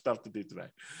too much stuff to do today.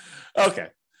 Okay.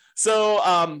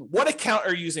 So what account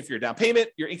are you using for your down payment,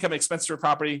 your income and expense for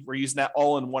property? We're using that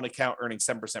all in one account, earning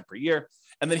 7% per year.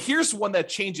 And then here's one that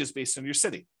changes based on your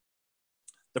city.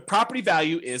 The property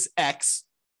value is X,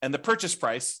 and the purchase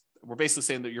price, we're basically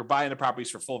saying that you're buying the properties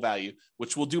for full value,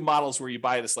 which we'll do models where you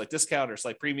buy at a slight discount or a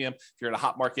slight premium if you're in a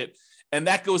hot market. And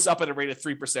that goes up at a rate of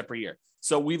 3% per year.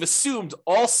 So we've assumed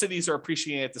all cities are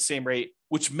appreciating at the same rate,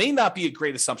 which may not be a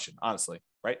great assumption, honestly,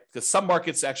 right? Because some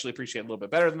markets actually appreciate a little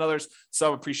bit better than others.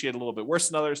 Some appreciate a little bit worse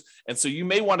than others. And so you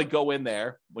may want to go in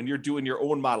there when you're doing your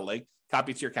own modeling,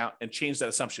 copy to your account and change that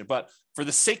assumption. But for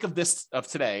the sake of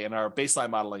today and our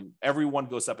baseline modeling, everyone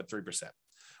goes up at 3%.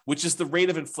 Which is the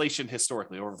rate of inflation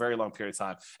historically over a very long period of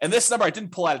time. And this number I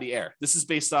didn't pull out of the air. This is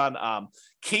based on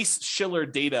Case-Shiller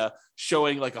data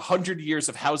showing like 100 years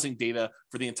of housing data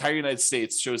for the entire United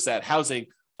States shows that housing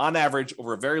on average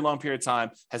over a very long period of time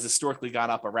has historically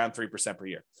gone up around 3% per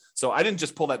year. So I didn't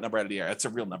just pull that number out of the air. That's a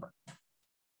real number.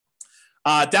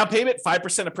 Down payment,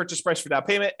 5% of purchase price for down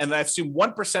payment. And then I assume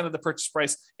 1% of the purchase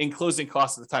price in closing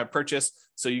costs at the time of purchase.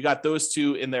 So you got those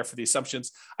two in there for the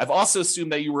assumptions. I've also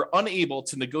assumed that you were unable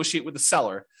to negotiate with the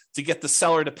seller to get the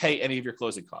seller to pay any of your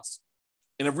closing costs.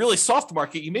 In a really soft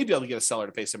market, you may be able to get a seller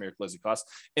to pay some of your closing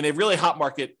costs. In a really hot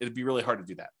market, it'd be really hard to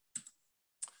do that.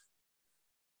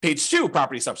 Page 2,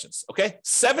 property assumptions. Okay.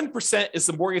 7% is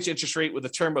the mortgage interest rate with a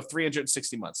term of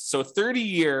 360 months. So a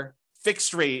 30-year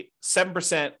fixed rate,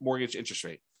 7% mortgage interest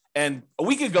rate. And a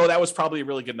week ago, that was probably a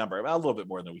really good number, a little bit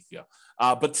more than a week ago.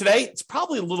 But today, it's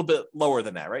probably a little bit lower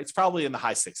than that, right? It's probably in the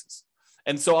high 6s.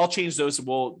 And so I'll change those. And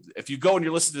if you go and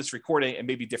you're listening to this recording, it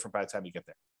may be different by the time you get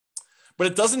there. But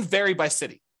it doesn't vary by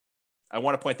city. I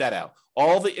want to point that out.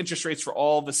 All the interest rates for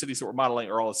all the cities that we're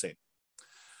modeling are all the same.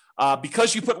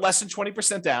 Because you put less than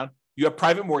 20% down, You have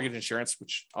private mortgage insurance,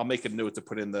 which I'll make a note to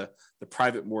put in the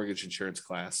private mortgage insurance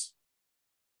class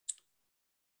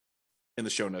in the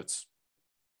show notes.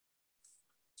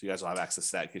 So you guys will have access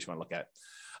to that in case you want to look at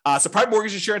it. So private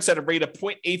mortgage insurance at a rate of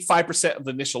 0.85% of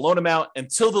the initial loan amount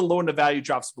until the loan to value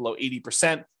drops below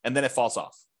 80%, and then it falls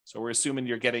off. So we're assuming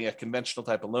you're getting a conventional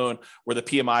type of loan where the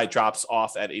PMI drops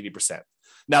off at 80%.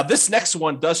 Now, this next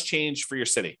one does change for your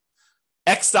city.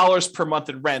 X dollars per month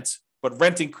in rent, but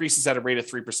rent increases at a rate of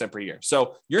 3% per year.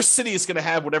 So your city is going to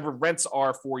have whatever rents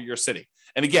are for your city.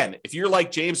 And again, if you're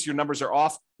like James, your numbers are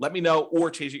off, let me know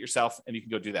or change it yourself and you can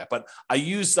go do that. But I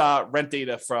use rent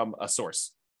data from a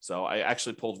source. So I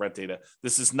actually pulled rent data.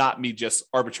 This is not me just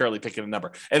arbitrarily picking a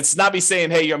number. And it's not me saying,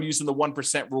 hey, I'm using the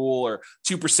 1% rule or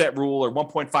 2% rule or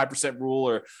 1.5% rule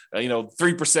or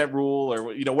 3% rule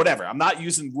or whatever. I'm not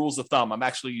using rules of thumb. I'm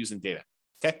actually using data.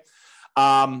 Okay.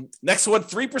 Next one,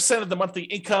 3% of the monthly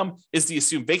income is the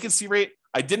assumed vacancy rate.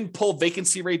 I didn't pull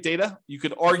vacancy rate data. You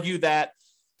could argue that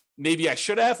maybe I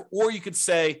should have, or you could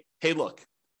say, hey, look,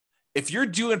 if you're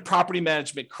doing property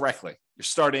management correctly, you're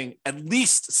starting at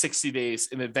least 60 days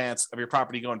in advance of your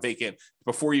property going vacant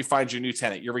before you find your new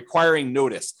tenant. You're requiring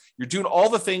notice. You're doing all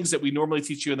the things that we normally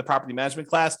teach you in the property management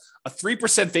class. A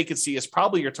 3% vacancy is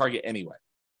probably your target anyway.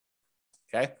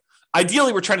 Okay.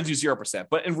 Ideally, we're trying to do 0%,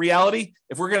 but in reality,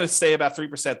 if we're going to stay about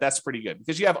 3%, that's pretty good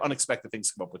because you have unexpected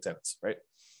things come up with tenants, right?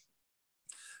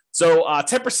 So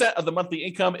 10% of the monthly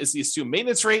income is the assumed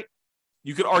maintenance rate.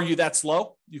 You could argue that's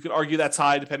low. You could argue that's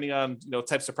high depending on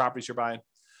types of properties you're buying.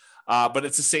 But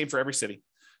it's the same for every city.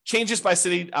 Changes by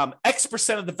city,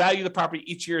 X% of the value of the property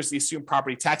each year is the assumed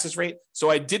property taxes rate. So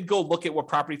I did go look at what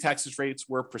property taxes rates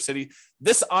were per city.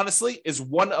 This honestly is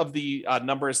one of the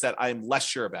numbers that I'm less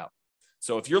sure about.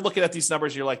 So if you're looking at these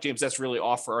numbers, you're like, James, that's really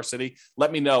off for our city.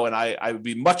 Let me know. And I would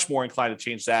be much more inclined to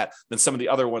change that than some of the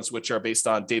other ones, which are based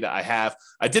on data I have.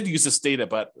 I did use this data,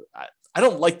 but I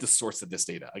don't like the source of this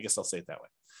data. I guess I'll say it that way.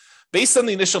 Based on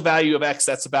the initial value of X,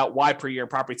 that's about Y per year in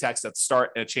property tax at the start,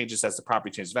 and it changes as the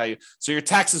property changes value. So your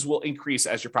taxes will increase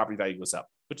as your property value goes up,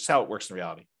 which is how it works in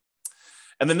reality.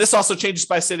 And then this also changes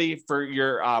by city for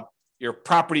your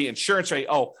property insurance rate.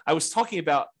 Oh, I was talking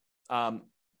about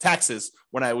taxes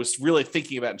when I was really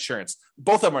thinking about insurance.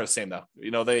 Both of them are the same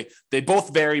though. They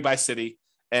both vary by city,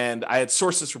 and I had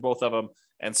sources for both of them.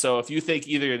 And so if you think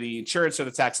either the insurance or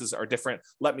the taxes are different,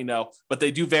 let me know. But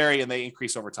they do vary and they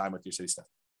increase over time with your city stuff.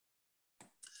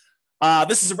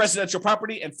 This is a residential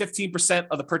property, and 15%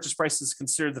 of the purchase price is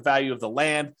considered the value of the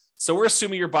land. So we're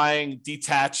assuming you're buying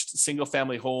detached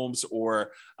single-family homes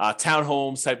or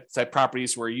townhomes type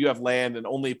properties where you have land and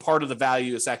only part of the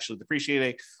value is actually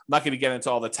depreciating. I'm not going to get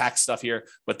into all the tax stuff here,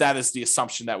 but that is the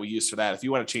assumption that we use for that. If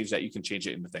you want to change that, you can change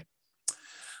it in the thing.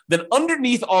 Then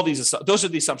underneath all these, those are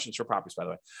the assumptions for properties, by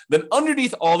the way. Then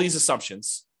underneath all these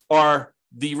assumptions are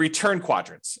the return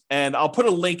quadrants. And I'll put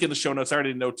a link in the show notes. I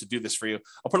already know to do this for you.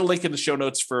 I'll put a link in the show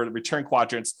notes for the return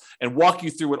quadrants and walk you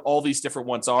through what all these different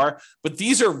ones are. But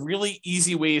these are really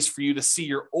easy ways for you to see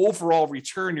your overall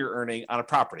return you're earning on a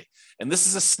property. And this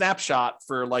is a snapshot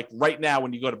for like right now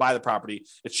when you go to buy the property.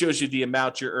 It shows you the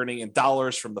amount you're earning in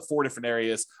dollars from the 4 different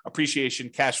areas: appreciation,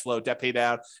 cash flow, debt pay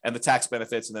down, and the tax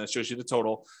benefits. And then it shows you the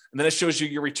total. And then it shows you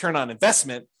your return on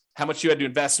investment, how much you had to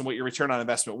invest and what your return on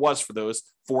investment was for those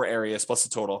 4 areas plus the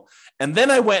total. And then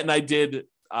I went and I did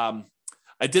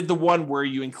the one where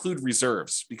you include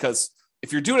reserves, because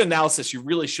if you're doing analysis, you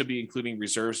really should be including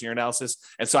reserves in your analysis.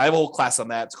 And so I have a whole class on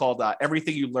that. It's called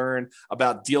Everything You Learn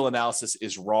About Deal Analysis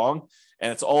is Wrong.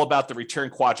 And it's all about the return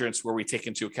quadrants where we take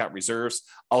into account reserves.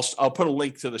 I'll put a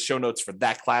link to the show notes for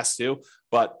that class too,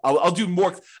 but I'll do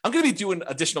more. I'm going to be doing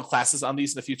additional classes on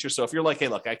these in the future. So if you're like, hey,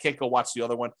 look, I can't go watch the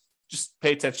other one, just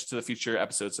pay attention to the future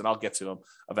episodes and I'll get to them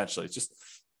eventually.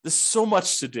 There's so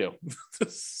much to do,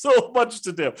 so much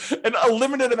to do, and a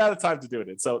limited amount of time to do it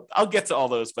in. So I'll get to all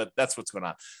those, but that's what's going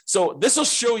on. So this will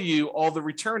show you all the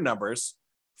return numbers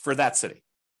for that city,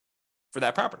 for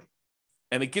that property.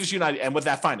 And it gives you an idea, and with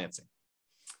that financing.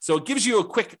 So it gives you a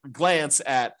quick glance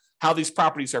at how these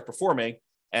properties are performing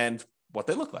and what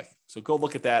they look like. So go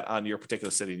look at that on your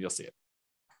particular city and you'll see it.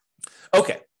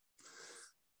 Okay.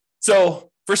 So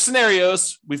for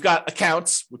scenarios, we've got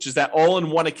accounts, which is that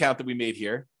all-in-one account that we made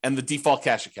here, and the default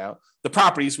cash account. The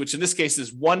properties, which in this case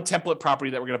is one template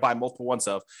property that we're going to buy multiple ones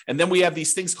of. And then we have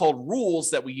these things called rules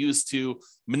that we use to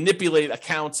manipulate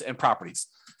accounts and properties.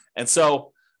 And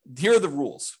so here are the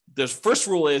rules. The first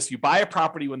rule is you buy a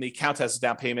property when the account has a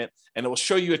down payment, and it will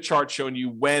show you a chart showing you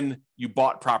when you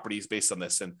bought properties based on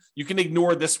this. And you can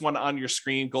ignore this one on your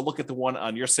screen. Go look at the one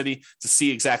on your city to see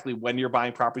exactly when you're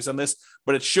buying properties on this.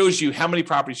 But it shows you how many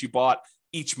properties you bought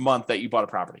each month that you bought a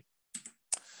property.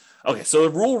 Okay, so the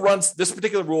rule runs, this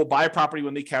particular rule, buy a property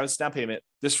when the account is down payment.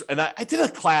 I did a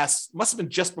class, must have been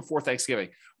just before Thanksgiving,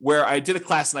 where I did a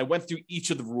class and I went through each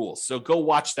of the rules. So go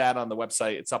watch that on the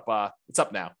website. It's up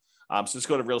now. So just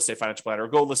go to Real Estate Financial Planner or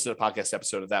go listen to the podcast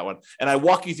episode of that one. And I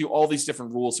walk you through all these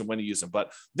different rules and when to use them.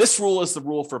 But this rule is the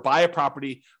rule for buy a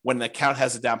property when the account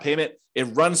has a down payment. It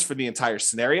runs for the entire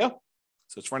scenario.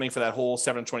 So it's running for that whole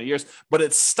 720 years, but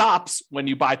it stops when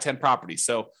you buy 10 properties.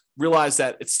 So realize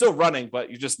that it's still running, but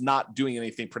you're just not doing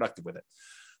anything productive with it.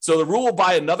 So the rule will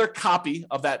buy another copy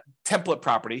of that template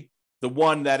property, the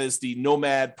one that is the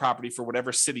Nomad property for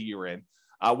whatever city you're in,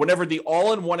 whenever the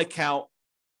all-in-one account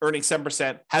earning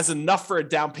 7% has enough for a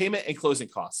down payment and closing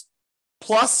costs,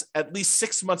 plus at least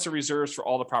 6 months of reserves for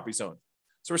all the properties owned.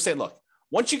 So we're saying, look,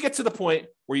 once you get to the point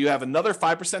where you have another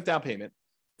 5% down payment,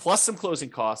 plus some closing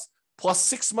costs, plus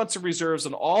 6 months of reserves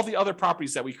on all the other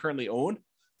properties that we currently own,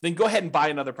 then go ahead and buy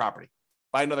another property,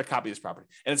 buy another copy of this property.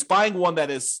 And it's buying one that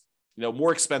is,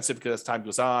 more expensive because as time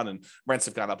goes on and rents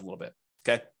have gone up a little bit.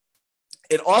 Okay.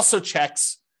 It also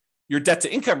checks your debt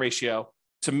to income ratio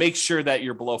to make sure that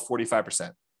you're below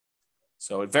 45%.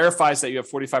 So it verifies that you have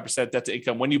 45% debt to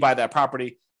income when you buy that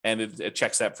property, and it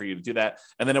checks that for you to do that.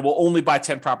 And then it will only buy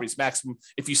 10 properties maximum.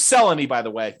 If you sell any, by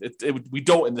the way, we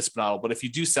don't in this model, but if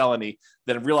you do sell any,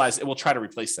 then realize it will try to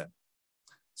replace them.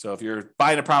 So if you're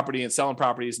buying a property and selling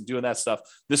properties and doing that stuff,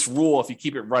 this rule, if you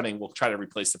keep it running, will try to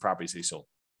replace the properties that you sold.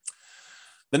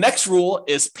 The next rule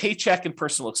is paycheck and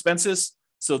personal expenses.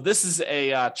 So this is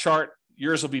a chart.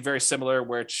 Yours will be very similar,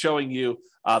 where it's showing you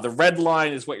the red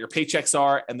line is what your paychecks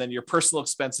are, and then your personal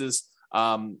expenses,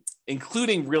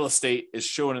 including real estate, is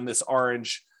shown in this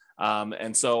orange.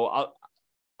 And so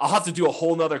I'll have to do a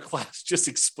whole nother class just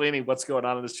explaining what's going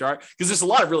on in this chart, because there's a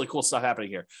lot of really cool stuff happening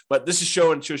here. But this is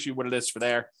shows you what it is for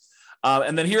there.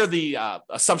 And then here are the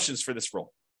assumptions for this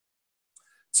rule.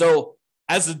 So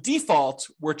as a default,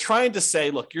 we're trying to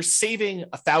say, look, you're saving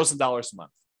 $1,000 a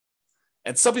month.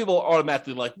 And some people are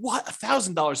automatically like, what,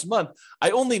 $1,000 a month?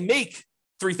 I only make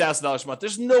 $3,000 a month.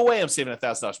 There's no way I'm saving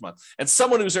 $1,000 a month. And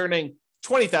someone who's earning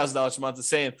 $20,000 a month is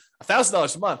saying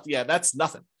 $1,000 a month. Yeah, that's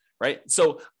nothing, right?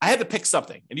 So I had to pick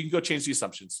something, and you can go change the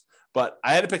assumptions, but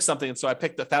I had to pick something. And so I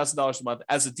picked $1,000 a month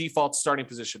as a default starting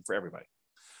position for everybody.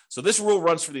 So this rule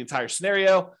runs for the entire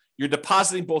scenario. You're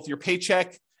depositing both your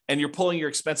paycheck and you're pulling your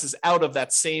expenses out of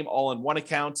that same all-in-one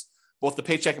account. Both the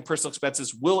paycheck and personal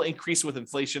expenses will increase with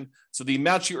inflation. So the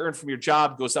amount you earn from your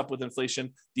job goes up with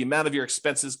inflation. The amount of your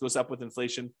expenses goes up with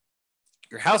inflation.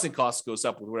 Your housing costs goes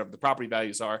up with whatever the property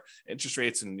values are, interest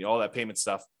rates, and all that payment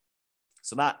stuff.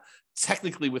 So not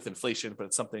technically with inflation, but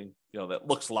it's something that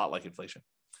looks a lot like inflation.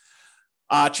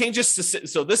 Changes to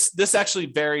so this actually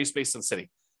varies based on city.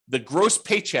 The gross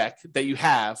paycheck that you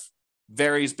have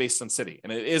varies based on city.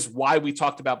 And it is why we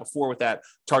talked about before with that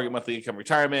target monthly income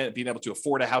retirement, being able to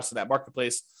afford a house in that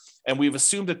marketplace. And we've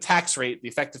assumed a tax rate, the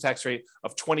effective tax rate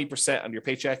of 20% on your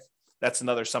paycheck. That's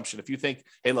another assumption. If you think,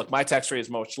 hey, look, my tax rate is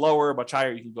much lower, much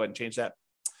higher, you can go ahead and change that.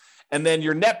 And then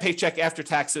your net paycheck after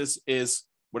taxes is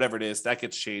whatever it is, that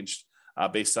gets changed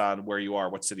based on where you are,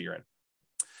 what city you're in.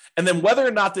 And then whether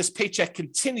or not this paycheck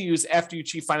continues after you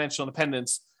achieve financial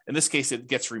independence, in this case, it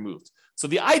gets removed. So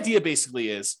the idea basically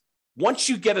is, once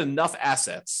you get enough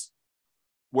assets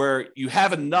where you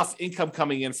have enough income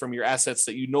coming in from your assets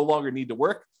that you no longer need to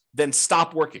work, then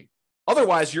stop working.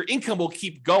 Otherwise, your income will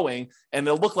keep going and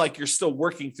it'll look like you're still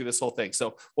working through this whole thing.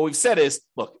 So what we've said is,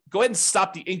 look, go ahead and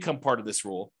stop the income part of this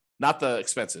rule, not the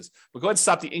expenses, but go ahead and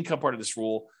stop the income part of this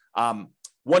rule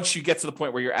once you get to the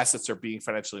point where your assets are being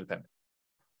financially independent.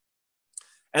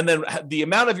 And then the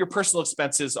amount of your personal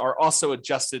expenses are also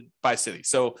adjusted by city.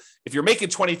 So if you're making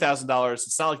 $20,000,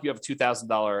 it's not like you have a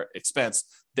 $2,000 expense.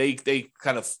 They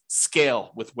kind of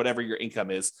scale with whatever your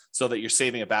income is so that you're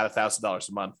saving about $1,000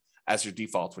 a month as your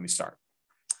default when you start.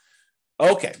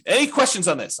 Okay. Any questions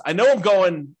on this? I know I'm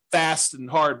going fast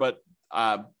and hard, but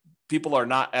people are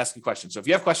not asking questions. So if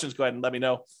you have questions, go ahead and let me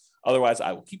know. Otherwise,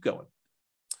 I will keep going.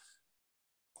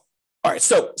 All right,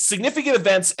 so significant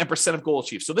events and percent of goal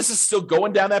achieved. So this is still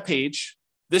going down that page.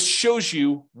 This shows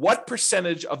you what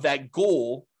percentage of that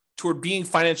goal toward being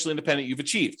financially independent you've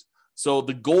achieved. So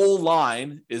the goal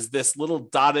line is this little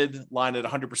dotted line at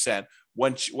 100%.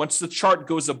 Once the chart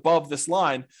goes above this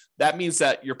line, that means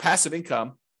that your passive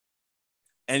income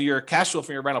and your cash flow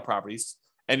from your rental properties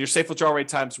and your safe withdrawal rate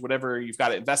times whatever you've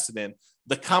got it invested in,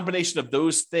 the combination of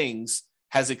those things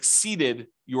has exceeded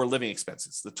your living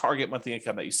expenses, the target monthly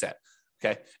income that you set.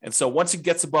 Okay. And so once it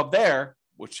gets above there,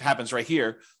 which happens right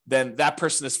here, then that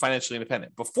person is financially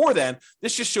independent. Before then,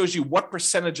 this just shows you what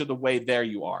percentage of the way there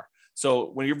you are.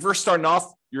 So when you're first starting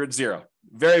off, you're at zero,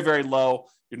 very, very low.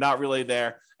 You're not really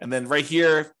there. And then right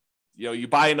here, you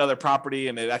buy another property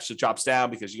and it actually drops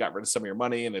down because you got rid of some of your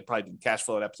money and it probably didn't cash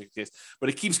flow in that particular case, but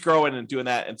it keeps growing and doing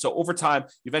that. And so over time,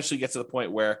 you eventually get to the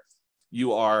point where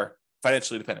you are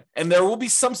financially dependent. And there will be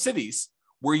some cities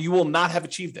where you will not have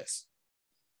achieved this.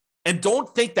 And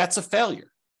don't think that's a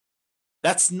failure.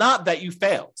 That's not that you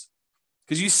failed,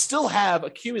 because you still have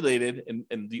accumulated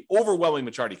in the overwhelming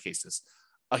majority of cases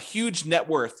a huge net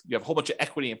worth. You have a whole bunch of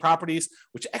equity in properties,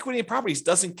 which equity in properties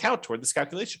doesn't count toward this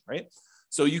calculation, right?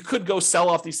 So you could go sell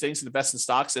off these things and invest in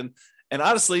stocks. And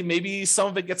honestly, maybe some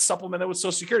of it gets supplemented with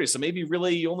Social Security. So maybe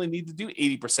really you only need to do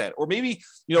 80%. Or maybe,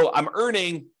 I'm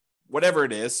earning whatever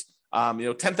it is,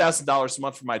 $10,000 a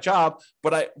month for my job,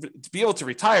 but to be able to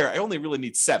retire, I only really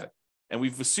need 7. And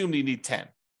we've assumed you need 10.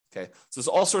 Okay. So there's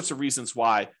all sorts of reasons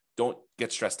why. Don't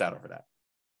get stressed out over that.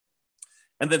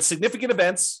 And then significant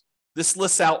events. This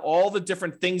lists out all the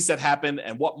different things that happened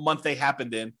and what month they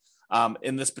happened in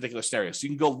this particular scenario. So you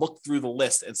can go look through the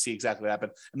list and see exactly what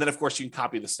happened. And then, of course, you can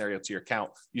copy the scenario to your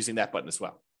account using that button as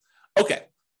well. Okay.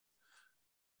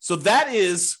 So that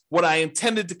is what I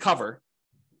intended to cover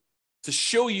to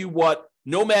show you what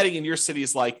nomading in your city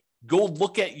is like. Go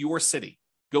look at your city.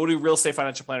 Go to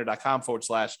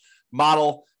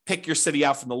realestatefinancialplanner.com/model, pick your city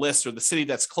out from the list or the city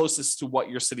that's closest to what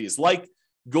your city is like.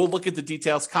 Go look at the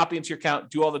details, copy into your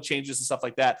account, do all the changes and stuff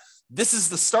like that. This is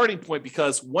the starting point,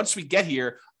 because once we get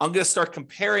here, I'm going to start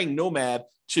comparing Nomad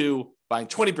to buying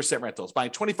 20% rentals,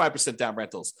 buying 25% down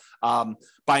rentals,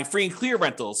 buying free and clear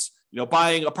rentals,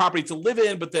 buying a property to live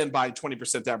in, but then buying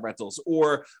 20% down rentals,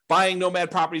 or buying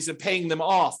Nomad properties and paying them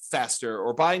off faster,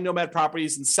 or buying Nomad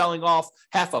properties and selling off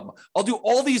half of them. I'll do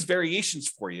all these variations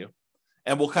for you,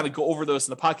 and we'll kind of go over those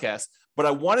in the podcast. But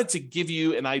I wanted to give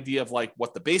you an idea of like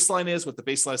what the baseline is, what the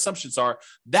baseline assumptions are.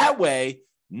 That way,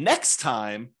 next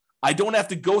time, I don't have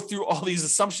to go through all these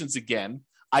assumptions again.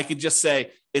 I could just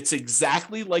say it's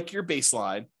exactly like your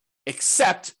baseline,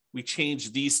 except we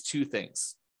change these 2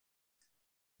 things.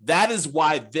 That is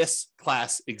why this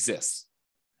class exists.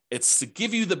 It's to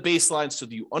give you the baseline so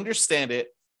that you understand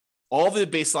it, all the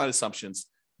baseline assumptions.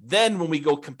 Then when we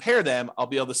go compare them, I'll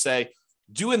be able to say,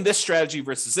 doing this strategy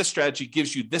versus this strategy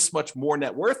gives you this much more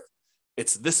net worth.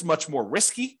 It's this much more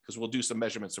risky, because we'll do some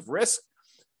measurements of risk.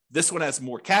 This one has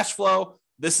more cash flow.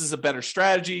 This is a better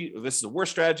strategy. Or this is a worse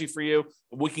strategy for you.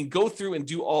 We can go through and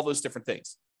do all those different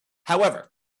things. However,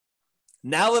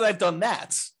 now that I've done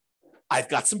that, I've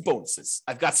got some bonuses.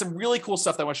 I've got some really cool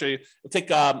stuff that I want to show you. It'll take,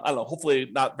 hopefully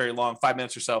not very long, 5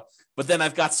 minutes or so. But then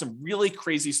I've got some really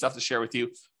crazy stuff to share with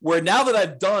you, where now that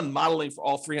I've done modeling for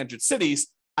all 300 cities,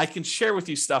 I can share with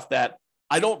you stuff that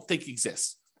I don't think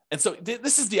exists. And so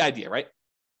this is the idea, right?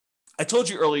 I told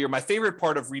you earlier, my favorite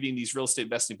part of reading these real estate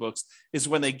investing books is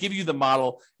when they give you the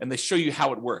model and they show you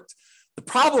how it worked. The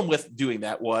problem with doing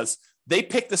that was they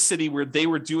picked the city where they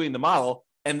were doing the model,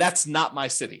 and that's not my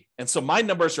city. And so my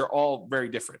numbers are all very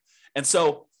different. And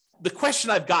so the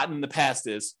question I've gotten in the past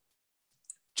is,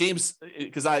 James,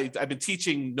 because I've been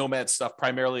teaching Nomad stuff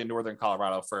primarily in Northern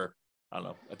Colorado for,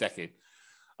 a decade.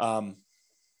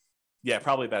 Yeah,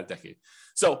 probably about a decade.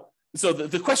 So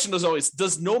the question is always,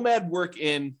 does Nomad work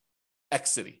in X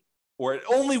city? Or it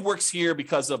only works here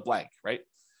because of blank, right?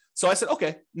 So I said,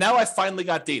 okay, now I finally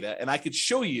got data and I could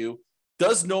show you,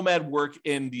 does Nomad work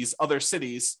in these other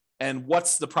cities and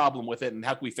what's the problem with it and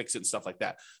how can we fix it and stuff like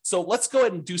that. So let's go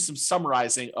ahead and do some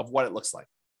summarizing of what it looks like.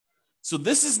 So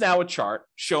this is now a chart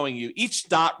showing you each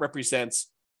dot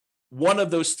represents one of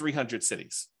those 300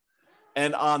 cities.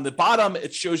 And on the bottom,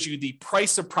 it shows you the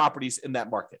price of properties in that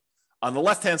market. On the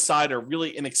left-hand side are really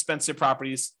inexpensive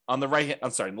properties. On the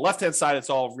left-hand side, it's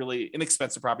all really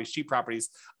inexpensive properties, cheap properties.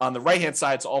 On the right-hand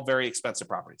side, it's all very expensive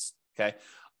properties, okay?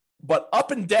 But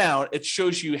up and down, it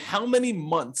shows you how many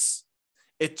months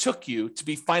it took you to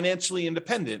be financially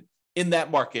independent in that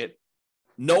market,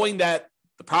 knowing that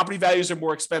the property values are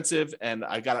more expensive and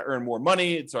I got to earn more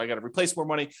money, so I got to replace more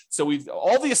money. So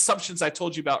all the assumptions I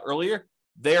told you about earlier,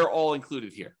 they're all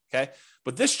included here, okay?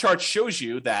 But this chart shows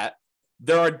you that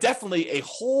there are definitely a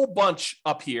whole bunch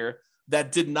up here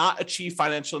that did not achieve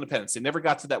financial independence. They never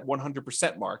got to that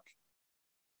 100% mark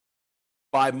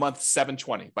by month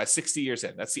 720, by 60 years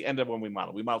in. That's the end of when we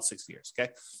modeled. We modeled 60 years,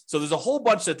 okay? So there's a whole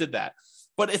bunch that did that.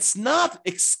 But it's not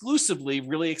exclusively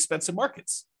really expensive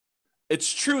markets.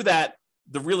 It's true that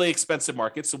the really expensive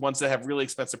markets, the ones that have really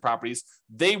expensive properties,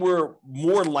 they were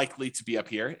more likely to be up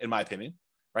here, in my opinion.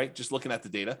 Right? Just looking at the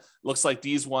data, looks like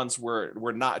these ones were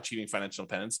not achieving financial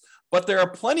independence, but there are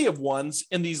plenty of ones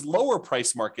in these lower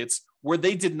price markets where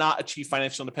they did not achieve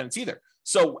financial independence either.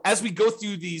 So as we go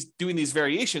through doing these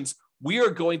variations, we are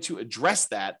going to address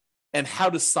that and how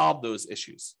to solve those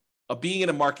issues of being in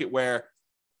a market where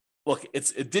look,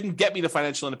 it didn't get me to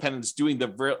financial independence doing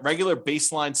the regular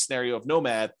baseline scenario of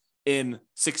Nomad in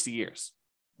 60 years.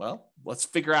 Well, let's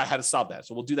figure out how to solve that.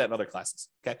 So we'll do that in other classes.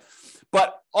 Okay.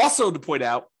 But also to point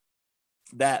out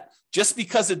that just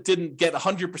because it didn't get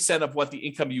 100% of what the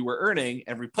income you were earning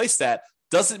and replace that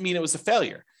doesn't mean it was a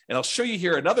failure. And I'll show you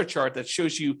here another chart that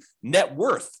shows you net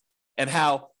worth and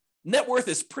how net worth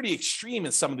is pretty extreme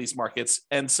in some of these markets.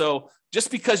 And so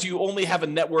just because you only have a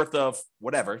net worth of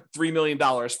whatever, $3 million,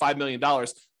 $5 million,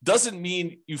 doesn't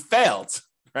mean you failed,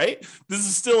 right? This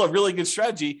is still a really good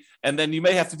strategy. And then you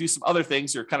may have to do some other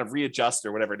things or kind of readjust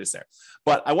or whatever it is there.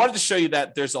 But I wanted to show you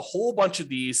that there's a whole bunch of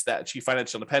these that achieve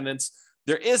financial independence.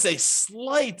 There is a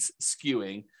slight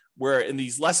skewing where in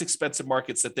these less expensive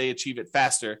markets that they achieve it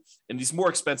faster. In these more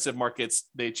expensive markets,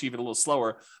 they achieve it a little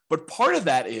slower. But part of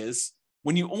that is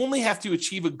when you only have to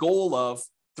achieve a goal of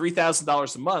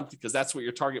 $3,000 a month, because that's what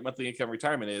your target monthly income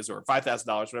retirement is, or $5,000,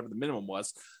 whatever the minimum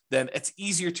was, then it's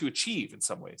easier to achieve in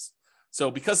some ways. So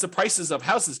because the prices of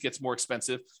houses gets more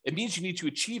expensive, it means you need to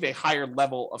achieve a higher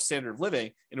level of standard of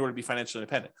living in order to be financially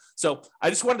independent. So I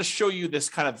just wanted to show you this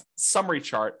kind of summary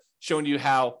chart showing you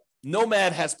how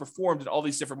Nomad has performed in all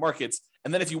these different markets.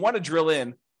 And then if you want to drill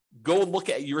in, go look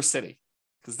at your city,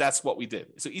 because that's what we did.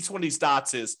 So each one of these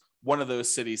dots is one of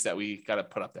those cities that we got to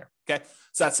put up there. Okay.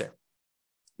 So that's there.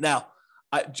 Now,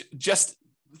 just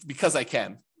because I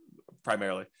can,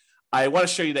 primarily, I want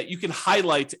to show you that you can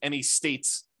highlight any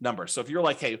state's number. So if you're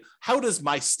like, hey, how does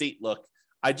my state look?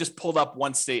 I just pulled up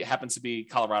one state, happens to be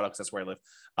Colorado, because that's where I live.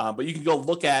 But you can go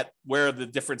look at where the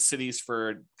different cities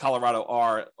for Colorado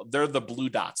are. They're the blue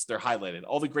dots. They're highlighted.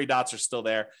 All the gray dots are still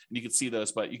there, and you can see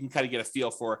those, but you can kind of get a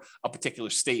feel for a particular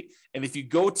state. And if you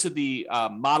go to the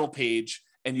model page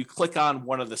and you click on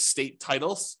one of the state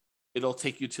titles, it'll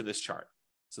take you to this chart.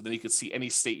 So then you can see any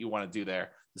state you want to do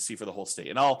there to see for the whole state.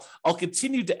 And I'll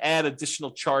continue to add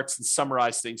additional charts and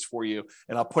summarize things for you,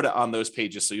 and I'll put it on those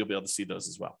pages so you'll be able to see those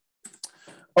as well.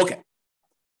 Okay.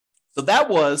 So that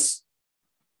was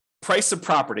price of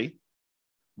property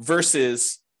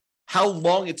versus how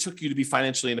long it took you to be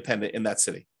financially independent in that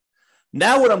city.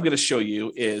 Now what I'm going to show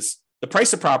you is the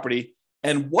price of property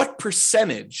and what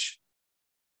percentage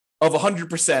of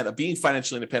 100% of being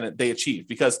financially independent they achieved.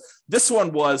 Because this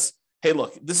one was, hey,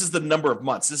 look, this is the number of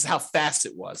months. This is how fast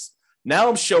it was. Now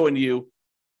I'm showing you,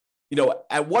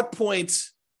 at what point,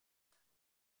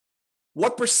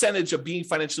 what percentage of being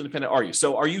financially independent are you?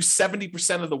 So are you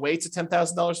 70% of the way to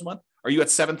 $10,000 a month? Are you at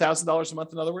 $7,000 a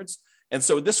month, in other words? And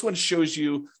so this one shows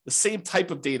you the same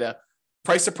type of data,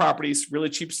 price of properties, really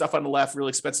cheap stuff on the left, really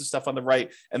expensive stuff on the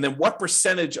right, and then what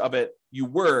percentage of it you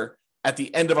were at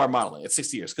the end of our modeling at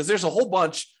 60 years. Because there's a whole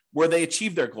bunch where they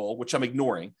achieved their goal, which I'm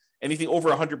ignoring. Anything over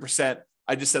 100%,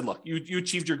 I just said, look, you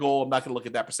achieved your goal. I'm not going to look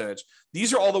at that percentage.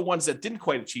 These are all the ones that didn't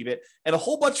quite achieve it. And a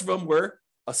whole bunch of them were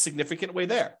a significant way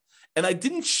there. And I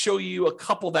didn't show you a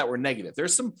couple that were negative.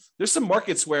 There's some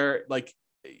markets where, like,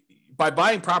 by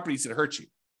buying properties, it hurts you,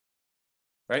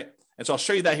 right? And so I'll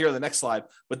show you that here on the next slide.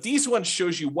 But these ones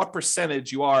shows you what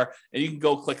percentage you are, and you can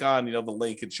go click on the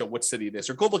link and show what city it is,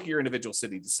 or go look at your individual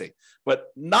city to see. But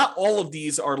not all of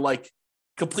these are like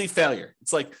complete failure.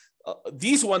 It's like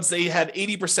these ones, they had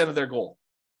 80% of their goal.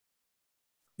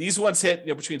 These ones hit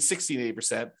between 60 and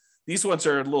 80%. These ones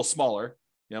are a little smaller,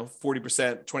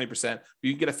 40%, 20%. But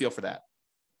you can get a feel for that.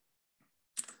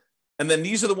 And then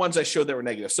these are the ones I showed that were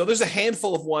negative. So there's a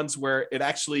handful of ones where it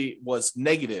actually was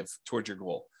negative towards your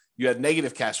goal. You had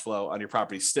negative cash flow on your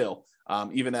property still,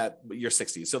 even at year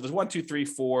 60. So there's 1, 2, 3,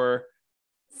 4,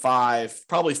 5,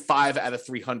 probably 5 out of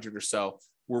 300 or so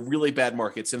were really bad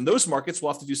markets. And those markets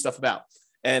we'll have to do stuff about.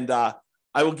 And I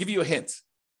will give you a hint.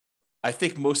 I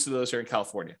think most of those are in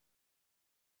California.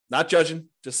 Not judging,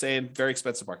 just saying very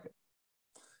expensive market.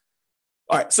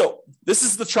 All right, so this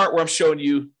is the chart where I'm showing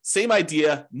you, same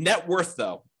idea, net worth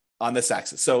though, on this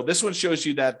axis. So this one shows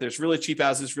you that there's really cheap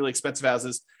houses, really expensive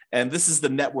houses, and this is the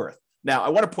net worth. Now, I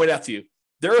want to point out to you,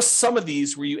 there are some of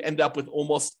these where you end up with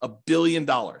almost $1 billion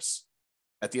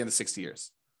at the end of 60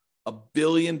 years. $1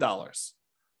 billion.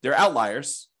 They're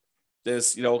outliers.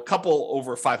 There's, a couple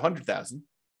over 500,000.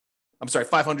 I'm sorry,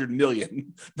 500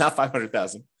 million, not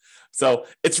 500,000. So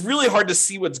it's really hard to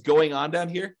see what's going on down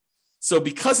here. So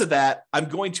because of that, I'm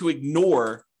going to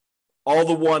ignore all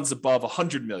the ones above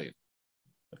 100 million.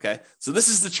 Okay. So this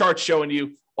is the chart showing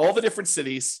you all the different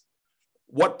cities,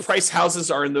 what price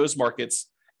houses are in those markets,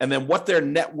 and then what their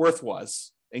net worth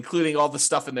was, including all the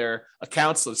stuff in their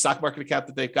accounts, so the stock market account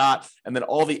that they've got, and then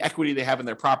all the equity they have in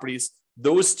their properties.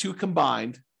 Those two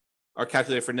combined are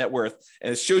calculated for net worth,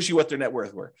 and it shows you what their net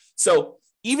worth were. So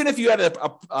even if you had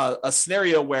a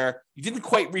scenario where you didn't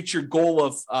quite reach your goal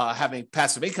of having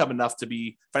passive income enough to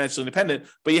be financially independent,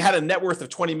 but you had a net worth of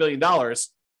 $20 million,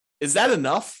 is that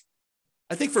enough?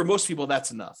 I think for most people,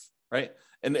 that's enough, right?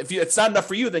 And if it's not enough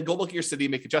for you, then go look at your city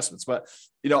and make adjustments. But,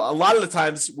 a lot of the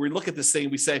times we look at this thing,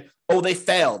 we say, oh, they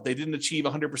failed. They didn't achieve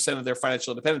 100% of their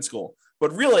financial independence goal.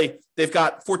 But really, they've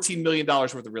got $14 million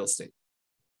worth of real estate.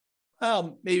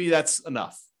 Well, maybe that's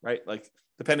enough, right? Like,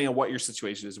 depending on what your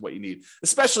situation is, what you need,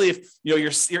 especially if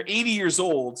you're 80 years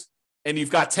old and you've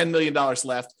got $10 million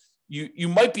left, you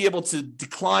might be able to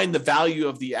decline the value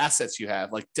of the assets you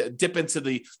have, like to dip into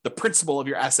the principal of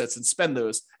your assets and spend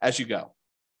those as you go.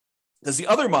 Because the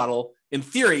other model, in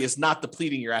theory, is not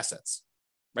depleting your assets,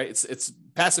 right? It's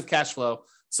passive cash flow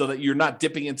so that you're not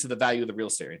dipping into the value of the real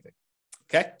estate or anything.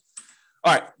 Okay.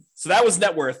 All right. So that was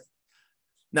net worth.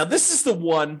 Now this is the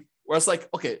one where I was like,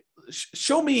 okay,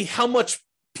 show me how much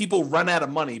people run out of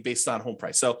money based on home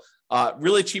price. So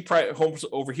really cheap homes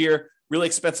over here, really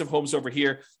expensive homes over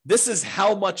here. This is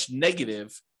how much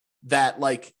negative that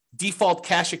like default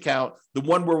cash account, the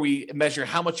one where we measure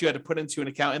how much you had to put into an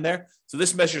account in there. So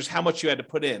this measures how much you had to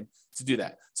put in to do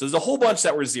that. So there's a whole bunch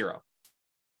that were zero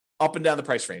up and down the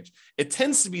price range. It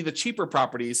tends to be the cheaper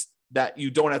properties that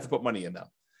you don't have to put money in though.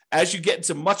 As you get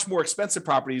into much more expensive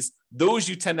properties, those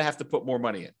you tend to have to put more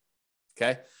money in.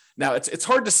 Okay. Now it's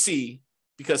hard to see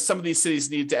because some of these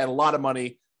cities need to add a lot of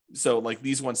money. So like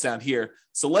these ones down here.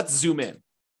 So let's zoom in.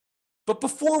 But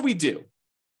before we do,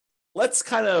 let's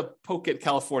kind of poke at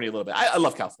California a little bit. I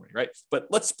love California, right? But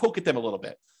let's poke at them a little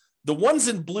bit. The ones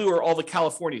in blue are all the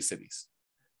California cities.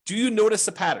 Do you notice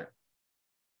a pattern?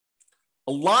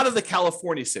 A lot of the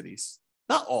California cities,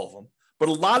 not all of them, but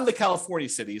a lot of the California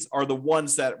cities are the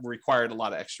ones that required a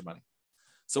lot of extra money.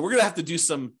 So we're going to have to do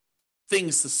some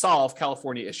things to solve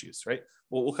California issues, right?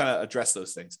 We'll kind of address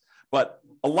those things. But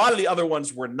a lot of the other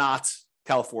ones were not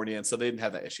California, and so they didn't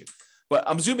have that issue. But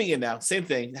I'm zooming in now, same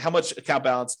thing, how much account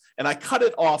balance, and I cut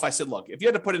it off. I said, look, if you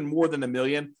had to put in more than $1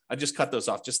 million, I just cut those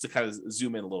off just to kind of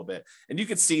zoom in a little bit. And you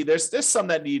can see there's some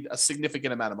that need a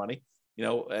significant amount of money,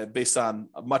 based on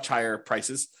much higher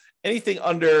prices. Anything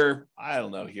under, I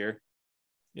don't know here,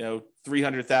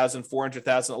 300,000,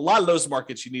 400,000, a lot of those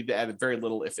markets you need to add very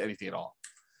little, if anything at all.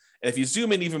 And if you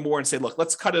zoom in even more and say, look,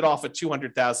 let's cut it off at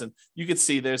 200,000, you can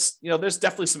see there's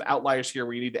definitely some outliers here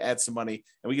where you need to add some money.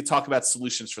 And we can talk about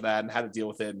solutions for that and how to deal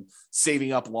with it and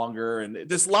saving up longer. And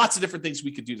there's lots of different things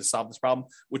we could do to solve this problem,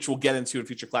 which we'll get into in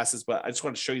future classes. But I just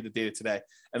want to show you the data today.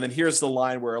 And then here's the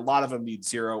line where a lot of them need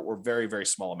zero or very, very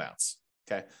small amounts.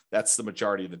 Okay. That's the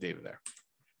majority of the data there.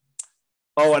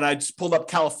 Oh, and I just pulled up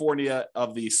California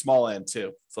of the small end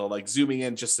too. So like zooming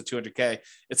in just to 200K,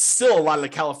 it's still a lot of the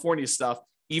California stuff,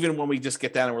 even when we just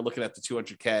get down and we're looking at the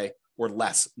 200K or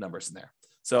less numbers in there.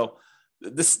 So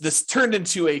this turned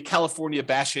into a California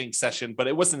bashing session, but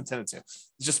it wasn't intended to.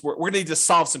 It's just we're going to need to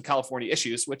solve some California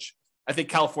issues, which I think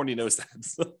California knows that.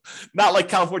 Not like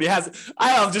California has it.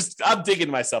 I'm digging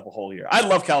myself a hole here. I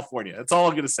love California. That's all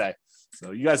I'm going to say.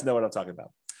 So you guys know what I'm talking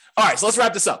about. All right, so let's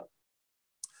wrap this up.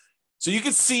 So you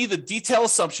can see the detailed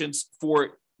assumptions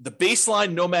for the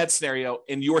baseline Nomad scenario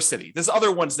in your city. There's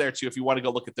other ones there too. If you want to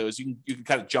go look at those, you can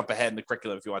kind of jump ahead in the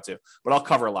curriculum if you want to, but I'll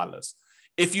cover a lot of those.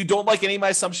 If you don't like any of my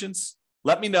assumptions,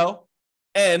 let me know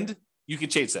and you can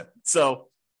change them. So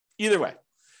either way.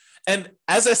 And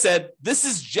as I said, this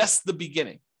is just the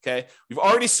beginning. Okay. We've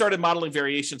already started modeling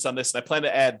variations on this, and I plan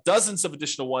to add dozens of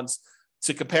additional ones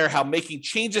to compare how making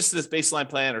changes to this baseline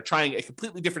plan or trying a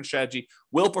completely different strategy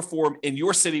will perform in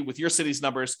your city with your city's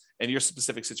numbers and your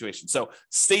specific situation. So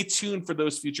stay tuned for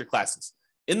those future classes.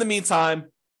 In the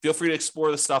meantime, feel free to explore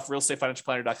the stuff,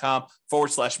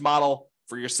 realestateFinancialPlanner.com/model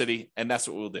for your city. And that's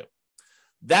what we'll do.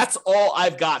 That's all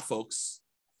I've got, folks.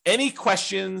 Any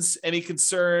questions, any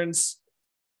concerns?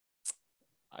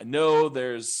 I know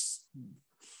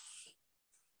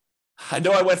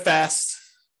I went fast.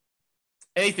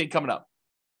 Anything coming up?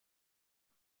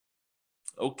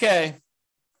 Okay.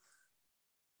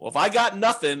 Well, if I got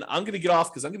nothing, I'm going to get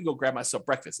off because I'm going to go grab myself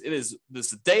breakfast. This is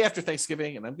the day after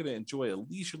Thanksgiving, and I'm going to enjoy a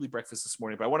leisurely breakfast this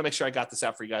morning. But I want to make sure I got this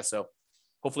out for you guys. So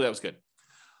hopefully that was good.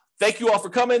 Thank you all for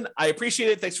coming. I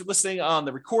appreciate it. Thanks for listening on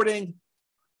the recording.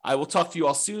 I will talk to you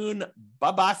all soon.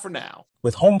 Bye-bye for now.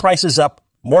 With home prices up,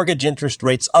 mortgage interest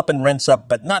rates up, and rents up,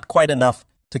 but not quite enough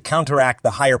to counteract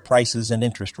the higher prices and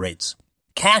interest rates.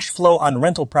 Cash flow on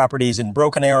rental properties in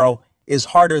Broken Arrow is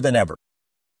harder than ever.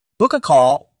 Book a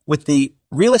call with the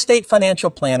Real Estate Financial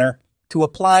Planner to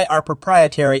apply our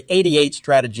proprietary 88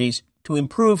 strategies to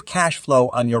improve cash flow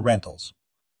on your rentals.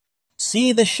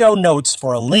 See the show notes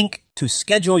for a link to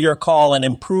schedule your call and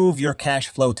improve your cash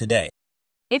flow today.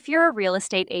 If you're a real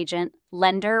estate agent,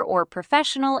 lender, or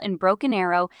professional in Broken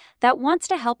Arrow that wants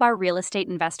to help our real estate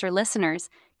investor listeners,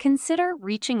 consider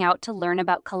reaching out to learn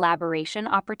about collaboration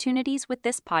opportunities with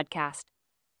this podcast.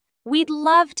 We'd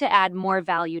love to add more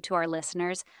value to our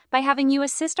listeners by having you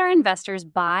assist our investors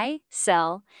buy,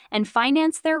 sell, and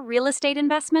finance their real estate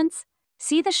investments.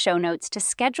 See the show notes to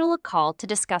schedule a call to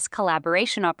discuss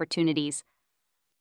collaboration opportunities.